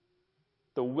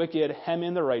 The wicked hem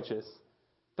in the righteous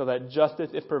so that justice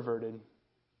is perverted.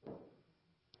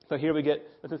 So here we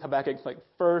get, this is Habakkuk's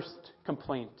first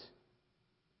complaint.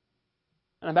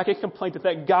 And Habakkuk's complaint is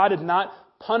that God is not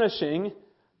punishing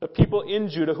the people in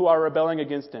Judah who are rebelling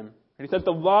against him. And he says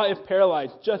the law is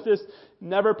paralyzed, justice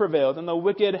never prevails, and the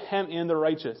wicked hem in the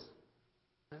righteous.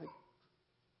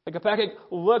 Habakkuk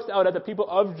looks out at the people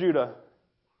of Judah,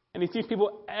 and he sees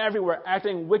people everywhere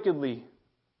acting wickedly.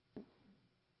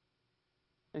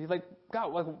 And he's like,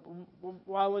 God,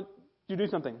 why would you do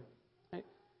something? Right?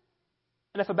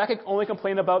 And if Habakkuk only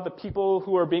complained about the people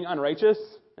who are being unrighteous,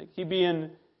 he'd be in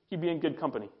good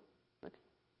company.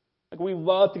 We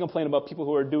love to complain about people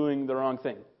who are doing the wrong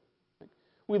thing.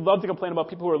 We love to complain about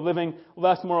people who are living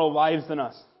less moral lives than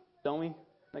us, don't we?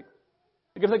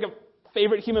 It's like a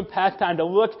favorite human pastime to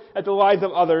look at the lives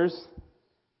of others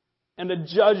and to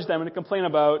judge them and to complain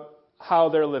about how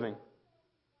they're living.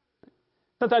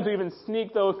 Sometimes we even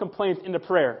sneak those complaints into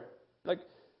prayer.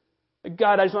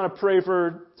 God, I just want to pray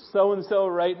for so-and-so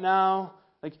right now.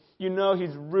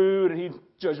 He's rude and he's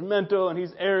judgmental and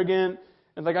he's arrogant.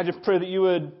 And I just pray that you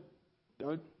would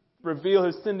reveal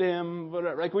his sin to him.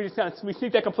 Whatever. We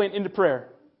sneak that complaint into prayer.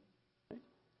 Right?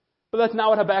 But that's not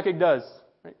what Habakkuk does.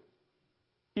 Right?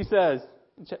 He says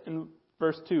in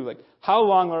verse 2, how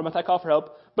long, Lord, must I call for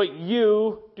help, but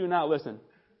you do not listen?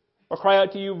 Or cry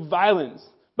out to you violence,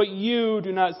 but you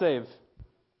do not save?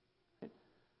 Right?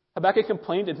 Habakkuk's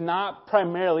complaint is not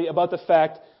primarily about the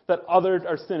fact that others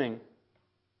are sinning,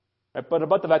 right? But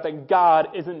about the fact that God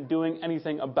isn't doing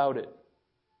anything about it.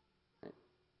 Right?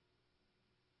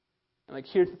 And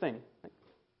here's the thing.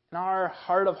 In our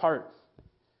heart of hearts,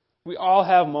 we all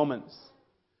have moments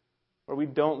where we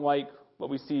don't like what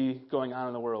we see going on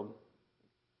in the world.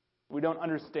 We don't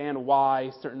understand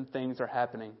why certain things are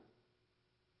happening.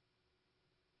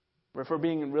 Or if we're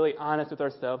being really honest with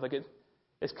ourselves,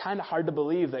 it's kind of hard to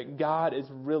believe that God is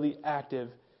really active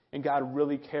and God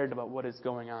really cared about what is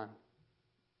going on.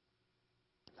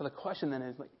 So the question then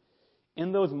is,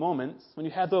 in those moments, when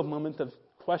you have those moments of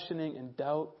questioning and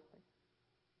doubt,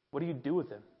 what do you do with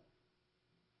them?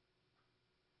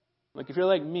 If you're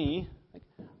like me,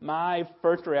 my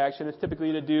first reaction is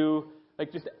typically to do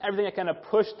just everything that kind of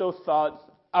push those thoughts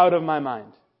out of my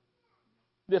mind.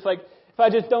 Just if I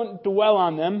just don't dwell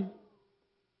on them,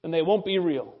 then they won't be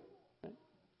real. Right?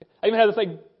 I even have this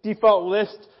default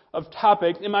list of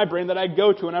topics in my brain that I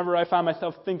go to whenever I find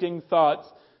myself thinking thoughts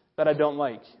that I don't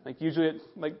like. Usually it's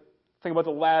think about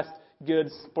the last good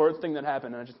sports thing that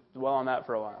happened, and I just dwell on that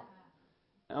for a while.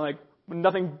 And when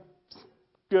nothing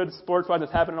good sports-wise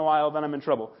has happened in a while, then I'm in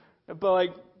trouble. But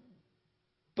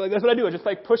that's what I do. I just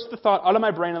push the thought out of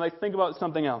my brain and think about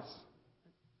something else.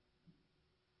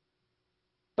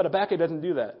 But Habakkuk doesn't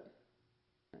do that.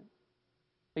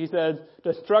 He says,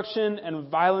 destruction and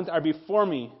violence are before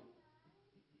me.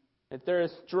 That there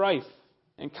is strife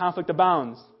and conflict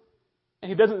abounds. And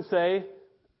he doesn't say,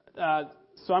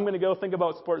 so I'm going to go think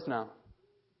about sports now.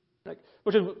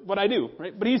 Which is what I do,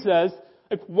 right? But he says,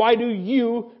 why do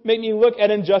you make me look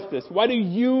at injustice? Why do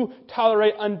you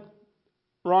tolerate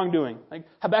wrongdoing?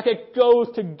 Habakkuk goes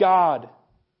to God.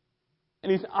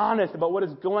 And he's honest about what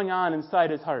is going on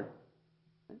inside his heart.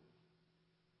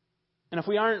 And if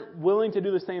we aren't willing to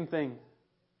do the same thing,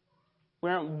 we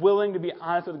aren't willing to be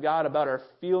honest with God about our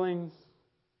feelings,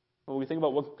 when we think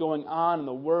about what's going on in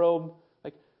the world,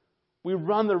 we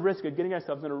run the risk of getting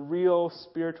ourselves into real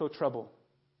spiritual trouble.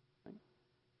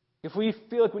 If we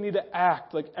feel we need to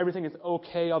act everything is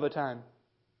okay all the time,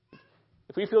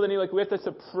 if we feel the need we have to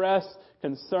suppress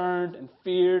concerns and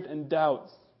fears and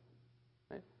doubts,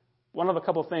 right? One of a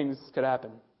couple things could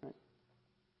happen. Right?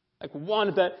 Like, one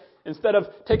is that instead of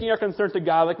taking our concerns to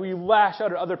God, like, we lash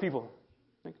out at other people.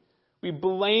 Like, we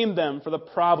blame them for the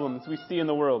problems we see in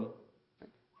the world.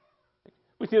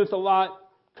 We see this a lot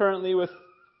currently with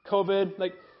COVID.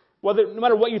 Like, no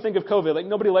matter what you think of COVID, like,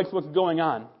 nobody likes what's going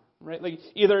on, right? Like,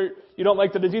 either you don't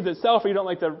like the disease itself or you don't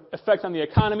like the effects on the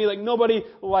economy. Like, nobody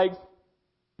likes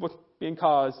what's being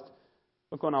caused,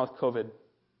 what's going on with COVID,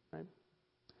 right?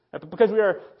 But because we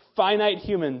are finite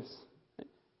humans,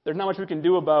 there's not much we can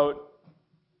do about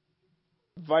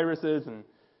viruses and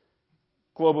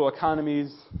global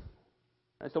economies.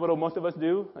 Right? So what do most of us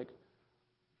do? Like,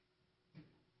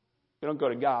 we don't go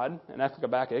to God and ask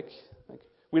Habakkuk. Like,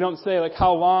 we don't say, like,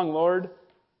 how long, Lord?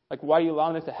 Like, why are you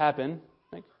allowing this to happen?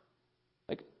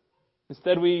 Like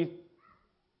instead we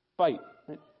fight.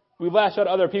 Right? We lash out at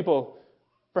other people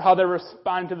for how they're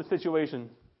responding to the situation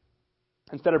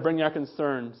instead of bringing our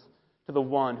concerns to the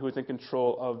one who is in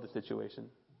control of the situation.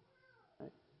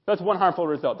 Right? That's one harmful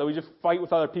result, that we just fight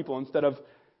with other people instead of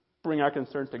bringing our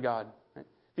concerns to God. Right?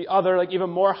 The other, like, even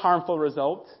more harmful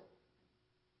result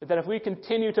is that if we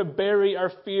continue to bury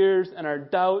our fears and our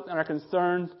doubts and our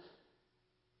concerns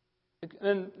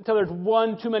until there's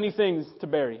one too many things to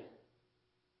bury,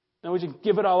 then we just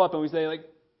give it all up and we say, like,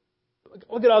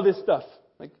 look at all this stuff.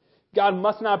 Like, God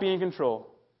must not be in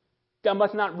control. God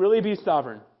must not really be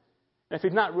sovereign. And if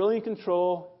He's not really in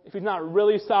control, if He's not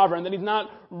really sovereign, then He's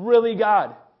not really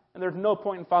God. And there's no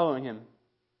point in following Him.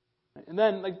 And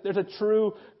then, like, there's a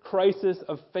true crisis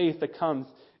of faith that comes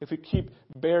if we keep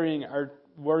burying our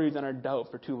worries and our doubt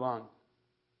for too long.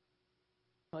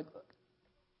 Like,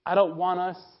 I don't want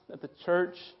us at the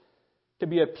church to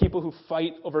be a people who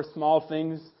fight over small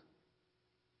things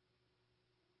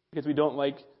because we don't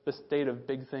like the state of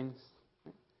big things.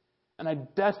 And I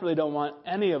desperately don't want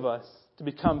any of us to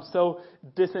become so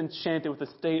disenchanted with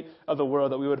the state of the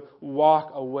world that we would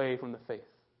walk away from the faith.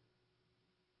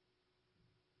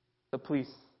 So please,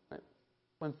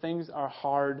 when things are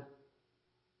hard,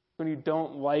 when you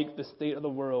don't like the state of the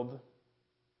world,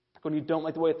 when you don't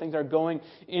like the way things are going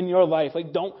in your life,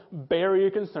 like, don't bury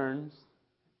your concerns.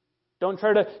 Don't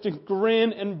try to just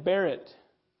grin and bear it.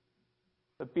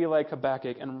 But be like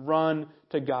Habakkuk and run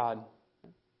to God.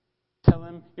 Tell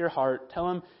Him your heart. Tell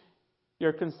Him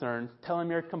your concerns. Tell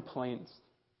Him your complaints.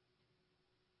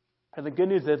 And the good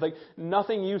news is, like,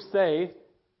 nothing you say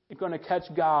is going to catch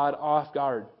God off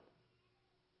guard.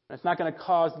 It's not going to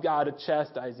cause God to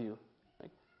chastise you.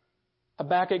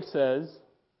 Habakkuk says,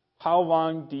 how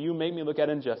long do you make me look at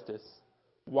injustice?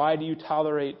 Why do you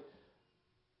tolerate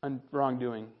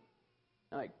wrongdoing?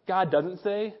 And, like, God doesn't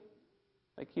say,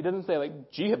 like, He doesn't say,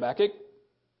 like, gee, Habakkuk,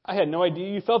 I had no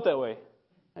idea you felt that way.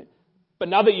 Right? But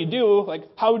now that you do, like,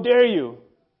 how dare you?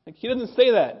 Like, He doesn't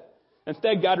say that.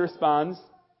 Instead, God responds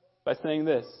by saying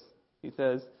this. He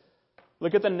says,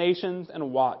 look at the nations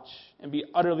and watch and be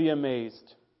utterly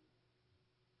amazed.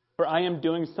 For I am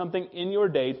doing something in your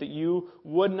days that you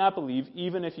would not believe,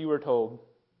 even if you were told.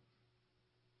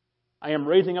 I am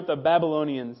raising up the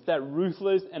Babylonians, that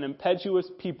ruthless and impetuous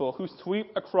people who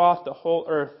sweep across the whole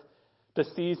earth to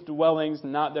seize dwellings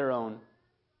not their own.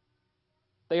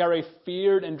 They are a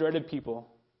feared and dreaded people.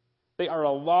 They are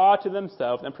a law to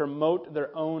themselves and promote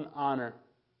their own honor.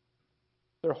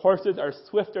 Their horses are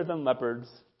swifter than leopards,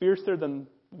 fiercer than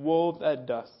wolves at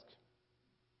dusk.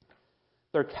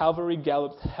 Their cavalry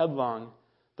gallops headlong.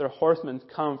 Their horsemen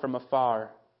come from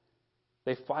afar.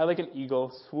 They fly like an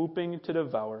eagle, swooping to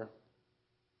devour.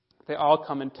 They all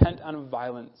come intent on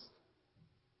violence.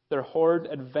 Their hordes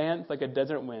advance like a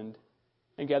desert wind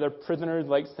and gather prisoners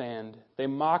like sand. They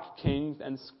mock kings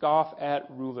and scoff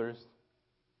at rulers.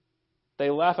 They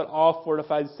laugh at all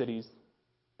fortified cities.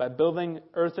 By building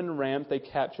earthen ramps, they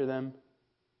capture them.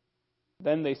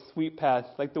 Then they sweep past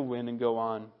like the wind and go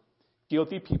on.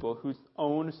 Guilty people whose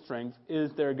own strength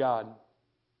is their God.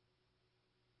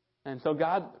 And so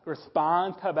God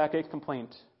responds to Habakkuk's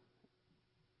complaint.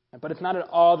 But it's not at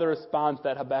all the response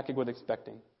that Habakkuk was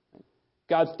expecting.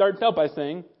 God starts out by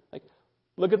saying, like,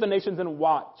 look at the nations and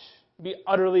watch. Be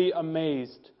utterly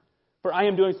amazed. For I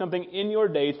am doing something in your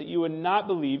days that you would not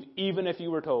believe even if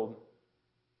you were told.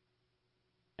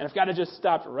 And if God had just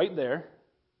stopped right there,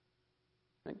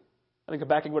 I think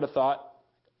Habakkuk would have thought,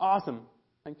 awesome.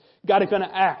 Like, God is going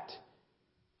to act.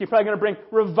 He's probably going to bring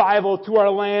revival to our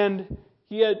land.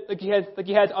 He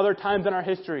has other times in our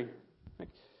history. Like,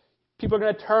 people are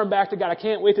going to turn back to God. I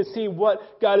can't wait to see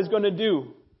what God is going to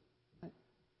do.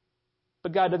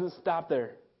 But God doesn't stop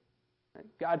there.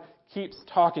 God keeps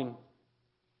talking.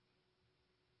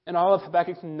 And all of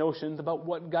Habakkuk's notions about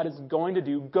what God is going to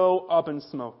do go up in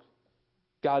smoke.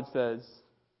 God says,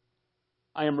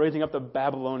 I am raising up the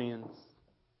Babylonians,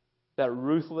 that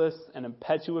ruthless and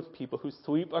impetuous people who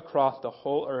sweep across the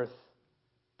whole earth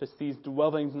to seize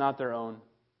dwellings not their own.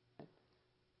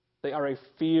 They are a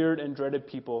feared and dreaded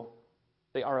people.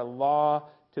 They are a law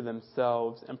to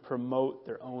themselves and promote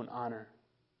their own honor.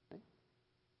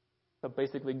 So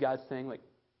basically God's saying, like,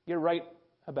 you're right,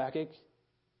 Habakkuk.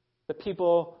 The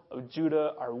people of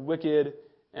Judah are wicked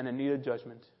and in need of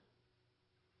judgment.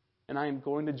 And I am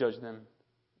going to judge them.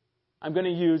 I'm going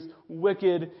to use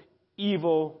wicked,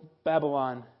 evil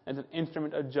Babylon as an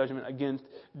instrument of judgment against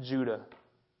Judah.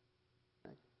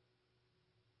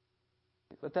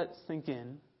 Let that sink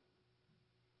in.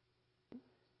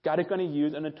 God is going to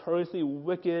use a notoriously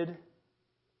wicked,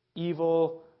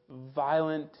 evil,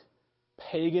 violent,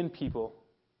 pagan people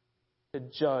to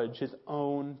judge his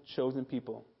own chosen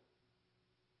people.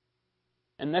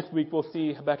 And next week we'll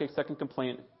see Habakkuk's second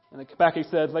complaint. And Habakkuk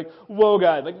says, like, whoa,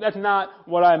 God, like, that's not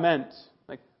what I meant.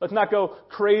 Like, let's not go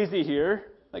crazy here.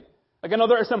 Like I know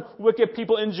there are some wicked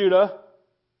people in Judah,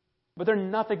 but they're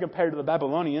nothing compared to the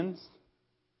Babylonians.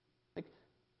 Like,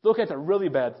 look at it really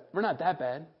bad. We're not that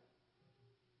bad.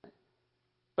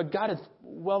 But God is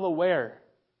well aware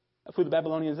of who the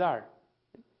Babylonians are.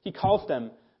 He calls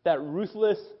them that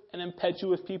ruthless and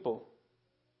impetuous people.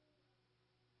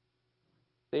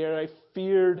 They are a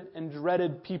feared and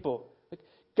dreaded people.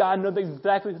 God knows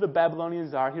exactly who the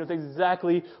Babylonians are. He knows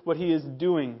exactly what he is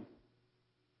doing.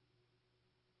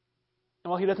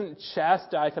 And while he doesn't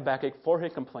chastise Habakkuk for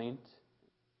his complaint,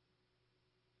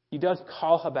 he does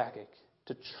call Habakkuk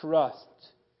to trust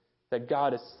that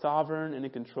God is sovereign and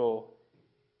in control,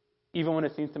 even when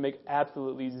it seems to make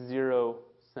absolutely zero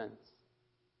sense.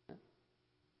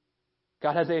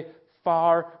 God has a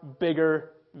far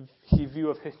bigger view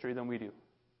of history than we do.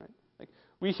 Right? Like,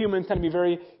 we humans tend to be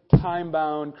very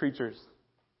time-bound creatures.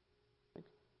 It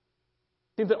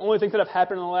seems that only things that have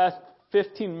happened in the last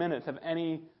 15 minutes have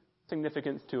any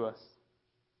significance to us.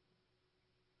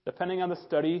 Depending on the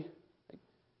study,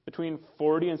 between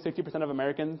 40 and 60% of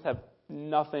Americans have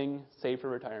nothing saved for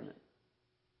retirement.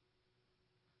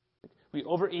 We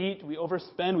overeat, we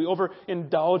overspend, we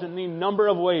overindulge in any number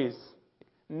of ways,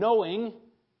 knowing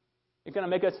it's going to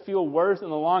make us feel worse in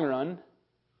the long run,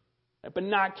 but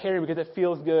not caring because it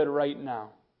feels good right now.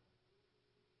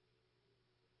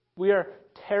 We are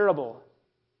terrible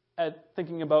at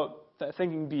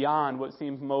thinking beyond what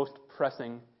seems most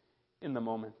pressing in the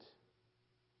moment.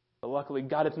 But luckily,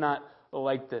 God is not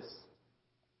like this.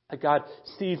 God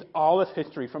sees all of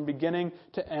history from beginning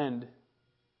to end.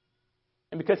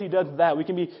 And because he does that, we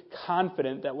can be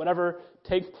confident that whatever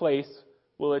takes place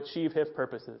will achieve his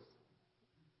purposes.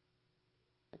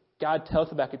 God tells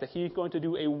Habakkuk that he's going to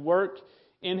do a work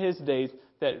in his days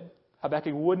that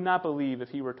Habakkuk would not believe if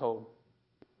he were told.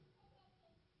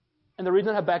 And the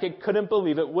reason Habakkuk wouldn't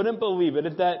believe it,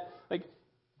 is that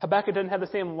Habakkuk doesn't have the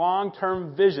same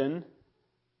long-term vision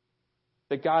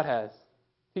that God has.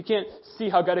 He can't see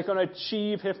how God is going to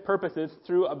achieve his purposes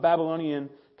through a Babylonian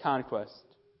conquest.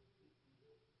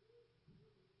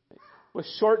 With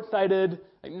short-sighted,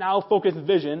 now-focused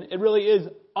vision, it really is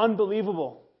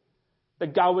unbelievable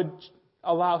that God would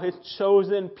allow his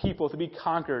chosen people to be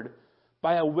conquered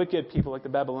by a wicked people like the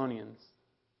Babylonians.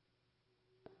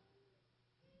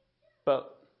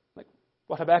 But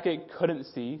what Habakkuk couldn't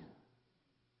see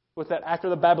was that after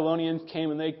the Babylonians came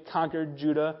and they conquered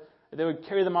Judah, they would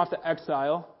carry them off to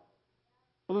exile.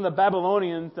 Well, then the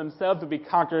Babylonians themselves would be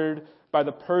conquered by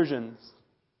the Persians.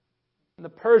 And the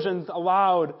Persians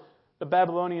allowed the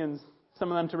Babylonians,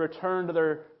 some of them, to return to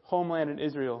their homeland in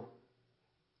Israel.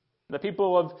 The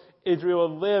people of Israel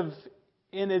would live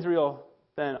in Israel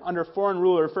then under foreign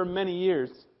ruler for many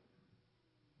years.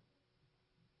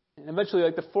 And eventually,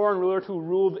 the foreign rulers who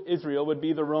ruled Israel would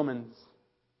be the Romans.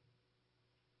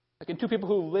 And two people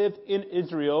who lived in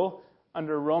Israel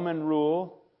under Roman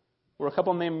rule were a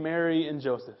couple named Mary and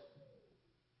Joseph.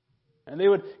 And they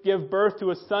would give birth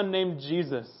to a son named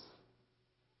Jesus.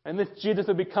 And this Jesus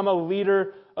would become a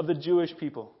leader of the Jewish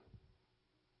people.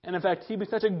 And in fact, he'd be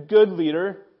such a good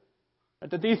leader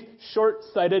that these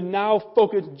short-sighted, now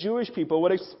focused Jewish people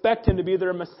would expect him to be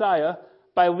their Messiah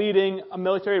by leading a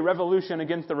military revolution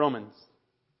against the Romans.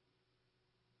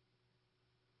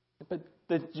 But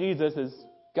this Jesus is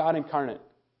God incarnate.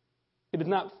 He does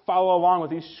not follow along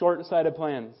with these short-sighted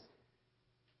plans.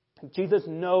 Jesus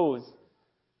knows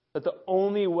that the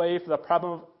only way for the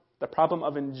problem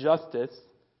of injustice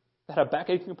that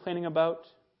Habakkuk is complaining about,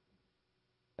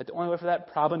 that the only way for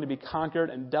that problem to be conquered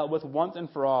and dealt with once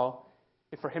and for all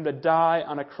is for him to die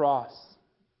on a cross,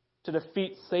 to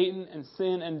defeat Satan and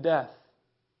sin and death.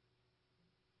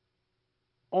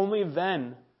 Only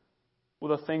then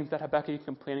will the things that Habakkuk is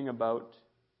complaining about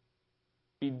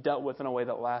be dealt with in a way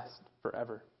that lasts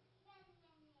forever.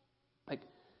 Like,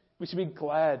 we should be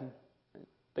glad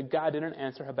that God didn't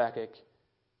answer Habakkuk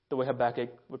the way Habakkuk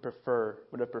would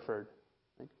have preferred.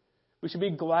 Like, we should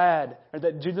be glad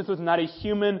that Jesus was not a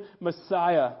human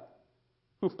Messiah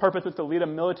whose purpose was to lead a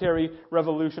military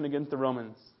revolution against the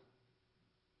Romans.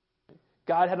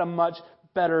 God had a much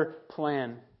better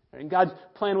plan. And God's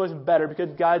plan was better because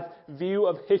God's view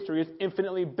of history is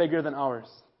infinitely bigger than ours.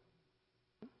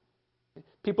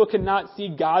 People could not see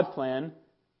God's plan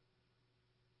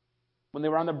when they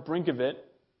were on the brink of it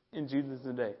in Jesus'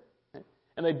 day.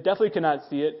 And they definitely could not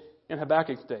see it in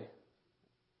Habakkuk's day.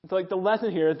 And so the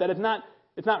lesson here is that it's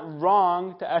not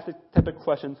wrong to ask the type of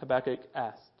questions Habakkuk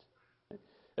asked.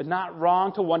 It's not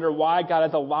wrong to wonder why God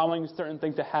is allowing certain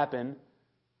things to happen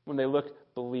when they look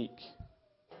bleak.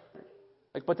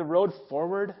 But the road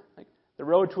forward, the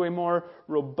road to a more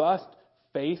robust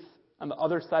faith on the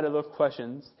other side of those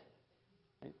questions,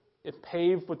 is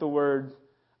paved with the words,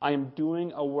 I am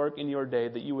doing a work in your day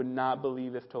that you would not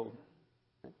believe if told.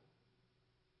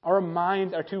 Our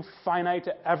minds are too finite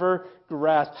to ever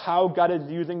grasp how God is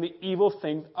using the evil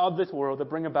things of this world to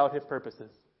bring about His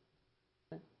purposes.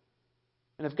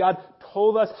 And if God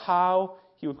told us how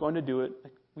He was going to do it,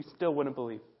 we still wouldn't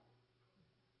believe.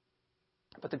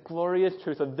 But the glorious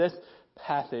truth of this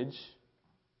passage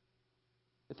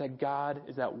is that God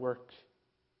is at work.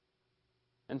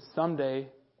 And someday,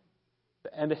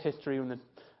 the end of history, when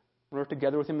we're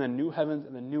together with Him in the new heavens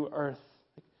and the new earth,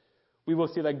 we will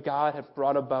see that God has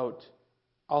brought about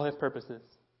all His purposes.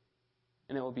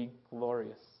 And it will be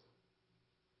glorious.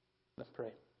 Let's pray.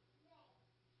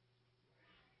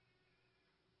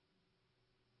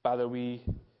 Father, we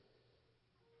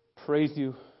praise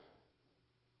You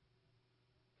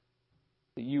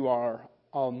that You are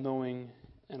all-knowing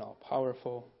and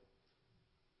all-powerful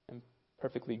and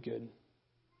perfectly good.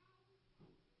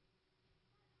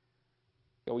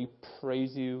 God, we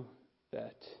praise You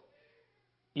that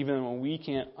even when we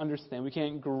can't understand, we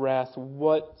can't grasp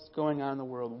what's going on in the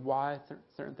world, why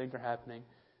certain things are happening,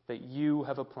 that You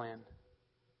have a plan.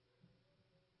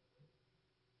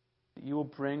 That You will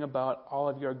bring about all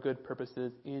of Your good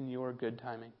purposes in Your good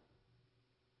timing.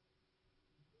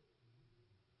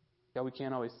 God, we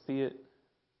can't always see it.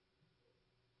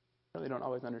 Really don't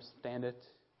always understand it.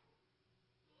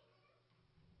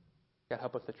 God,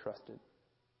 help us to trust it.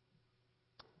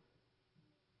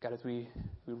 God, as we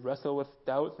wrestle with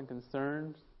doubts and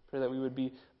concerns, pray that we would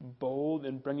be bold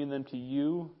in bringing them to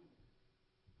You,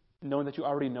 knowing that You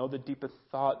already know the deepest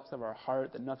thoughts of our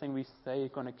heart, that nothing we say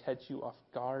is going to catch You off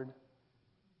guard.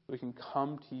 We can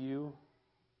come to You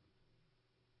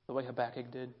the way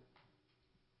Habakkuk did.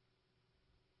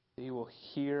 That You will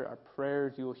hear our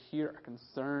prayers, You will hear our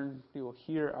concerns, You will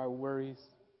hear our worries.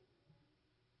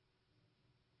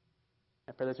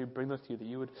 I pray that as we bring those to You, that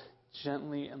You would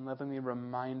gently and lovingly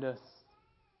remind us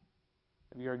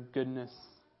of Your goodness,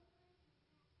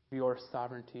 of Your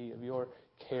sovereignty, of Your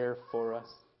care for us.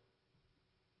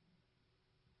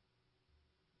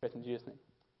 Pray in Jesus'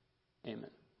 name. Amen.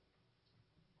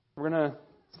 We're going to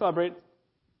celebrate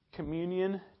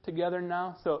communion together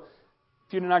now. So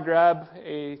if you do not grab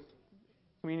a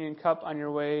communion cup on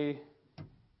your way,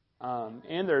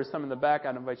 and there's some in the back,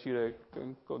 I'd invite you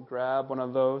to go grab one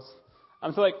of those.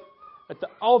 So at the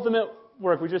ultimate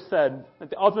work, we just said, that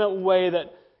the ultimate way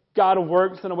that God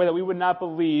works in a way that we would not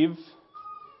believe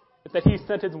is that He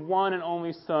sent His one and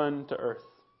only Son to earth.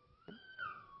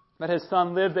 That His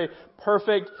Son lived a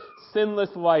perfect, sinless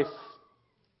life.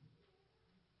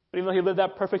 But even though He lived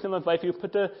that perfect, sinless life, He was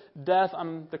put to death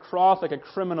on the cross like a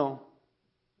criminal.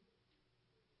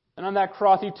 And on that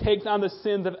cross, He takes on the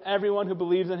sins of everyone who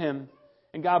believes in Him.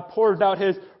 And God pours out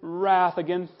His wrath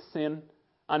against sin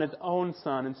on His own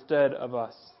Son instead of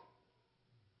us.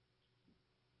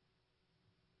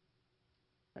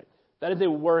 Right. That is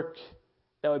a work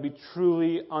that would be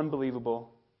truly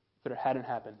unbelievable if it hadn't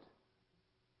happened.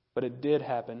 But it did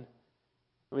happen.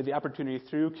 We had the opportunity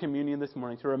through communion this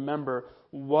morning to remember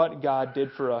what God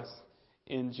did for us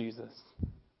in Jesus.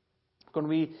 When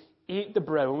we eat the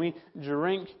bread, when we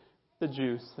drink the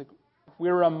juice,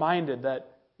 we're reminded that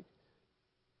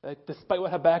despite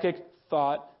what Habakkuk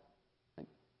thought,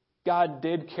 God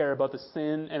did care about the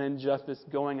sin and injustice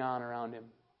going on around him.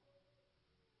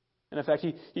 And in fact,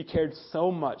 He cared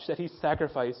so much that He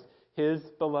sacrificed His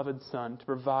beloved Son to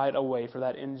provide a way for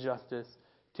that injustice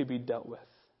to be dealt with.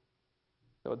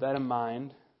 So with that in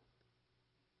mind,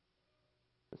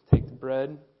 let's take the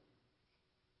bread.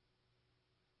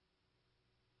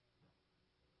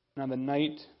 And on the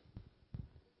night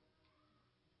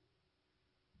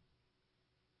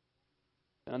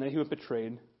He was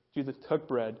betrayed, Jesus took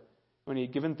bread. When he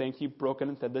had given thanks, he broke it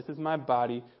and said, "This is my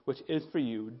body, which is for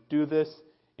you. Do this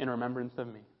in remembrance of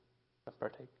me." Let's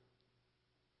partake.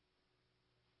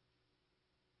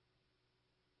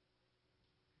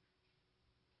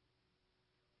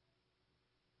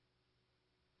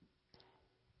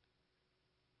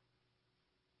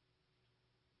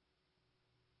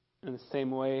 In the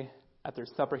same way, after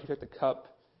supper, he took the cup,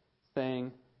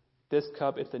 saying, "This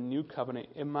cup is the new covenant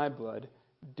in my blood.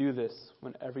 Do this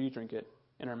whenever you drink it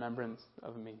in remembrance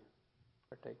of me."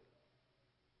 Partake.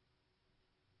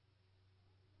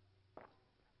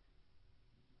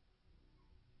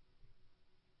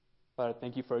 Father,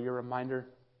 thank you for your reminder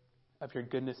of your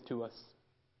goodness to us.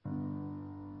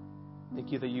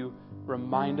 Thank you that you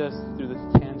remind us through this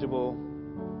tangible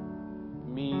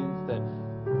means that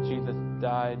Jesus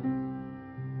died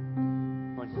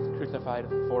when he was crucified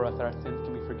for us, that our sins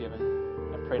can be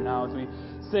forgiven. I pray now as we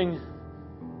sing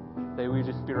that we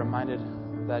just be reminded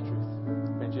of that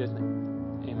truth. In Jesus'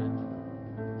 name, amen.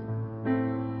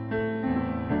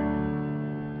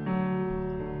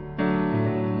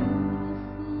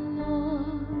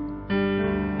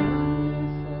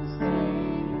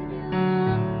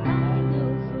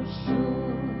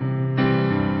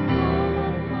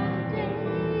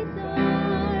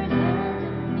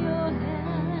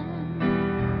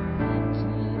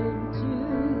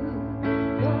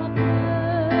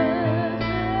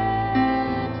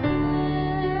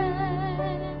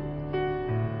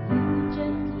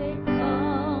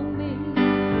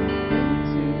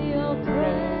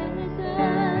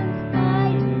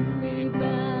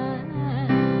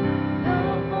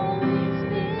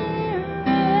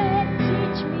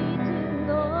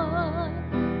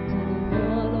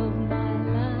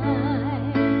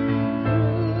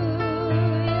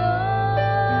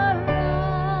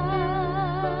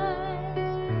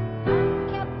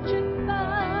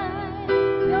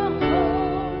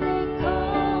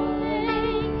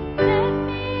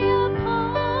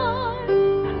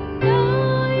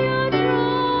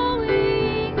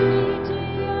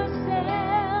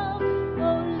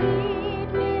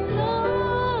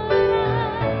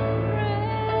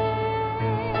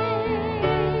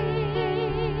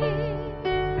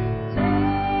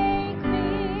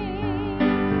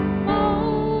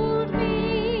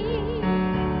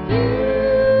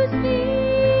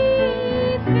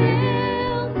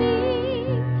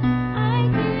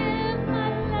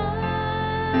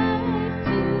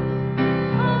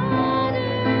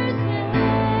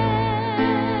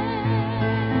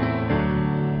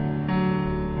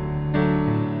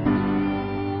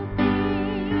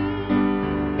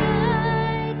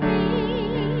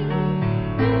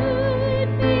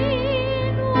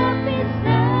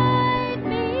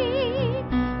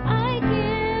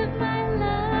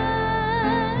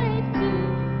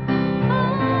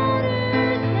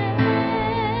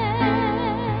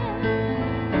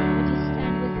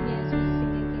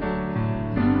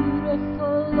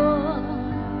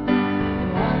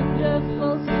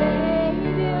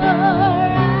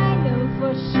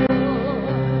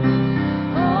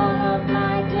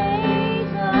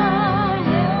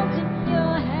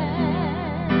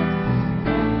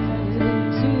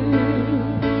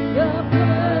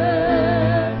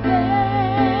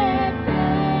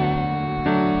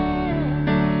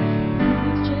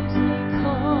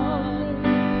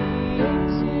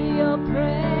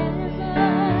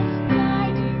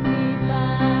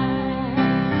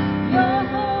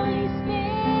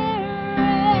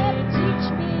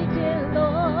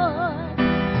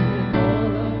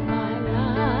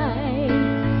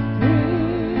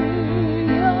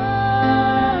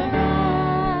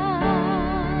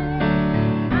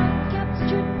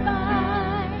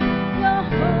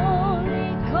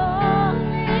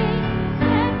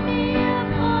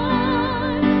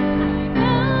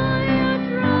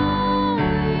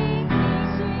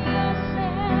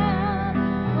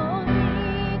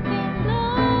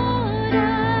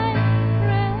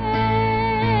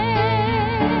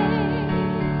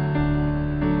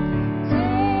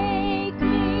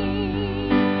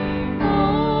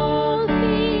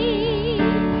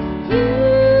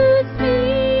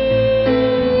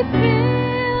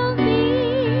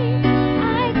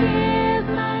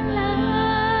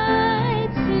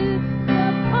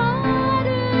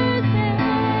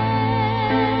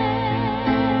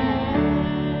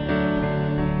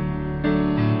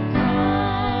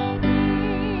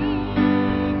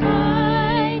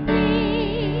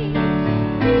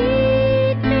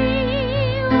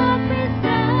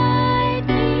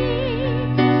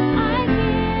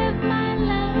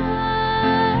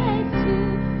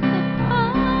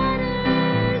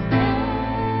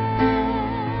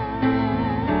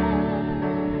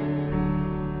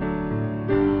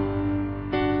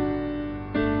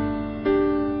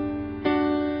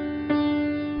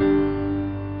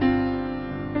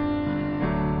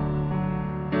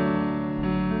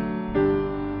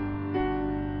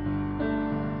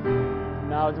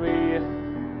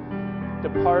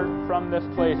 depart from this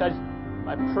place,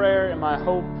 my prayer and my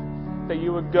hope that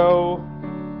you would go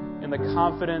in the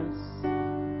confidence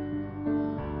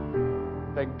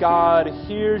that God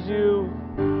hears you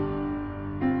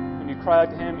when you cry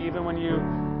out to Him, even when you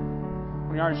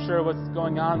aren't sure what's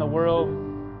going on in the world,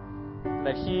 and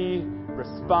that He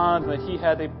responds, and that He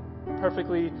has a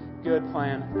perfectly good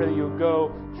plan. I pray that you will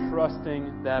go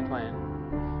trusting that plan.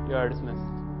 You are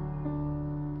dismissed.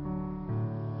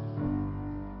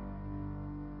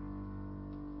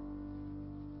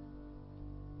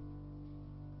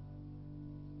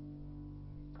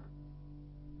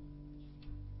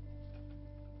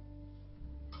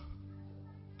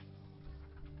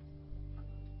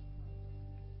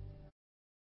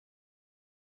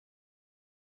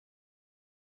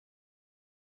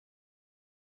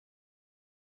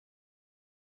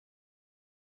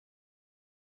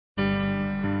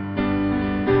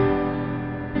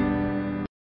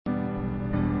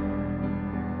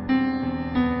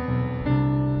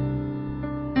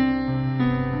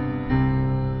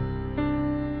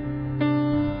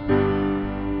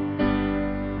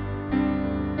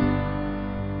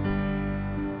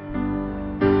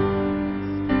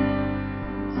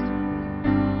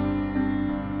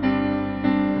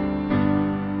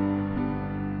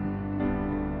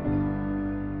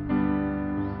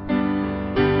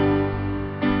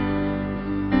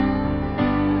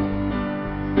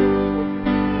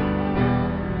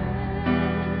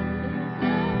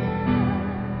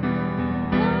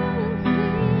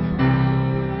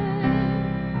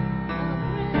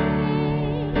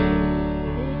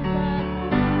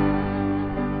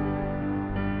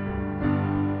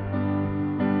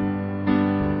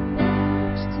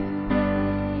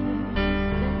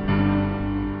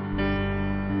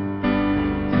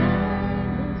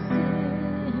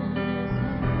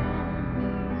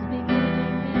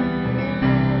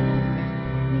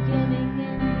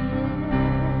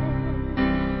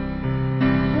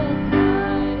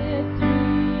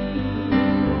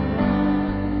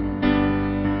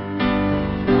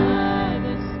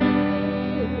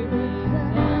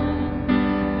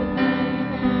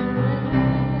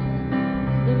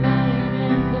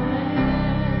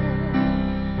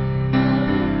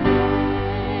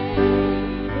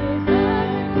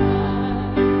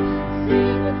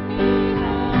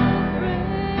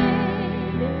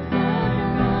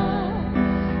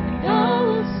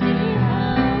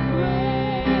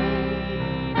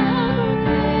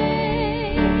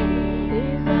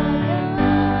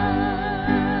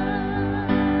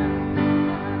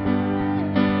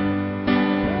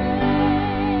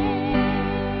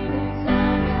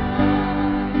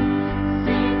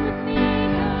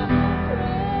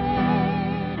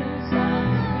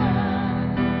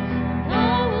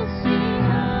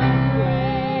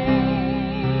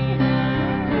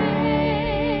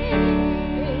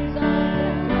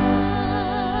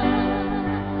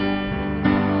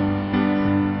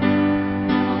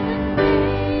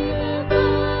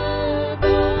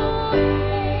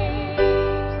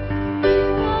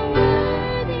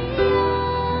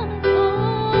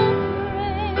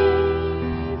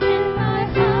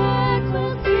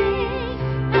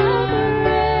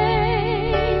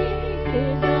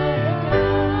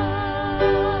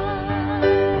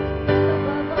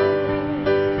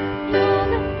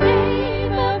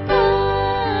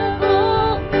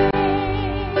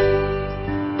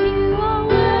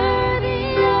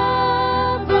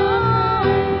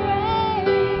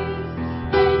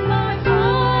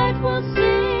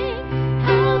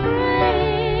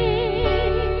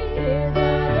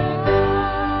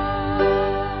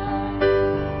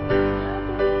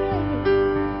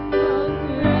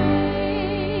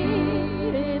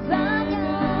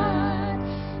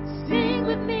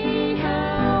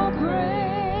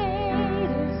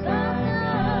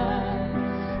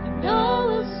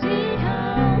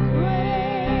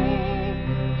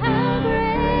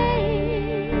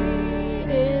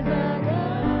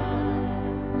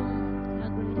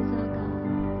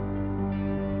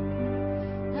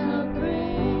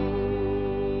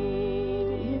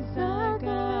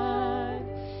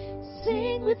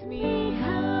 with me.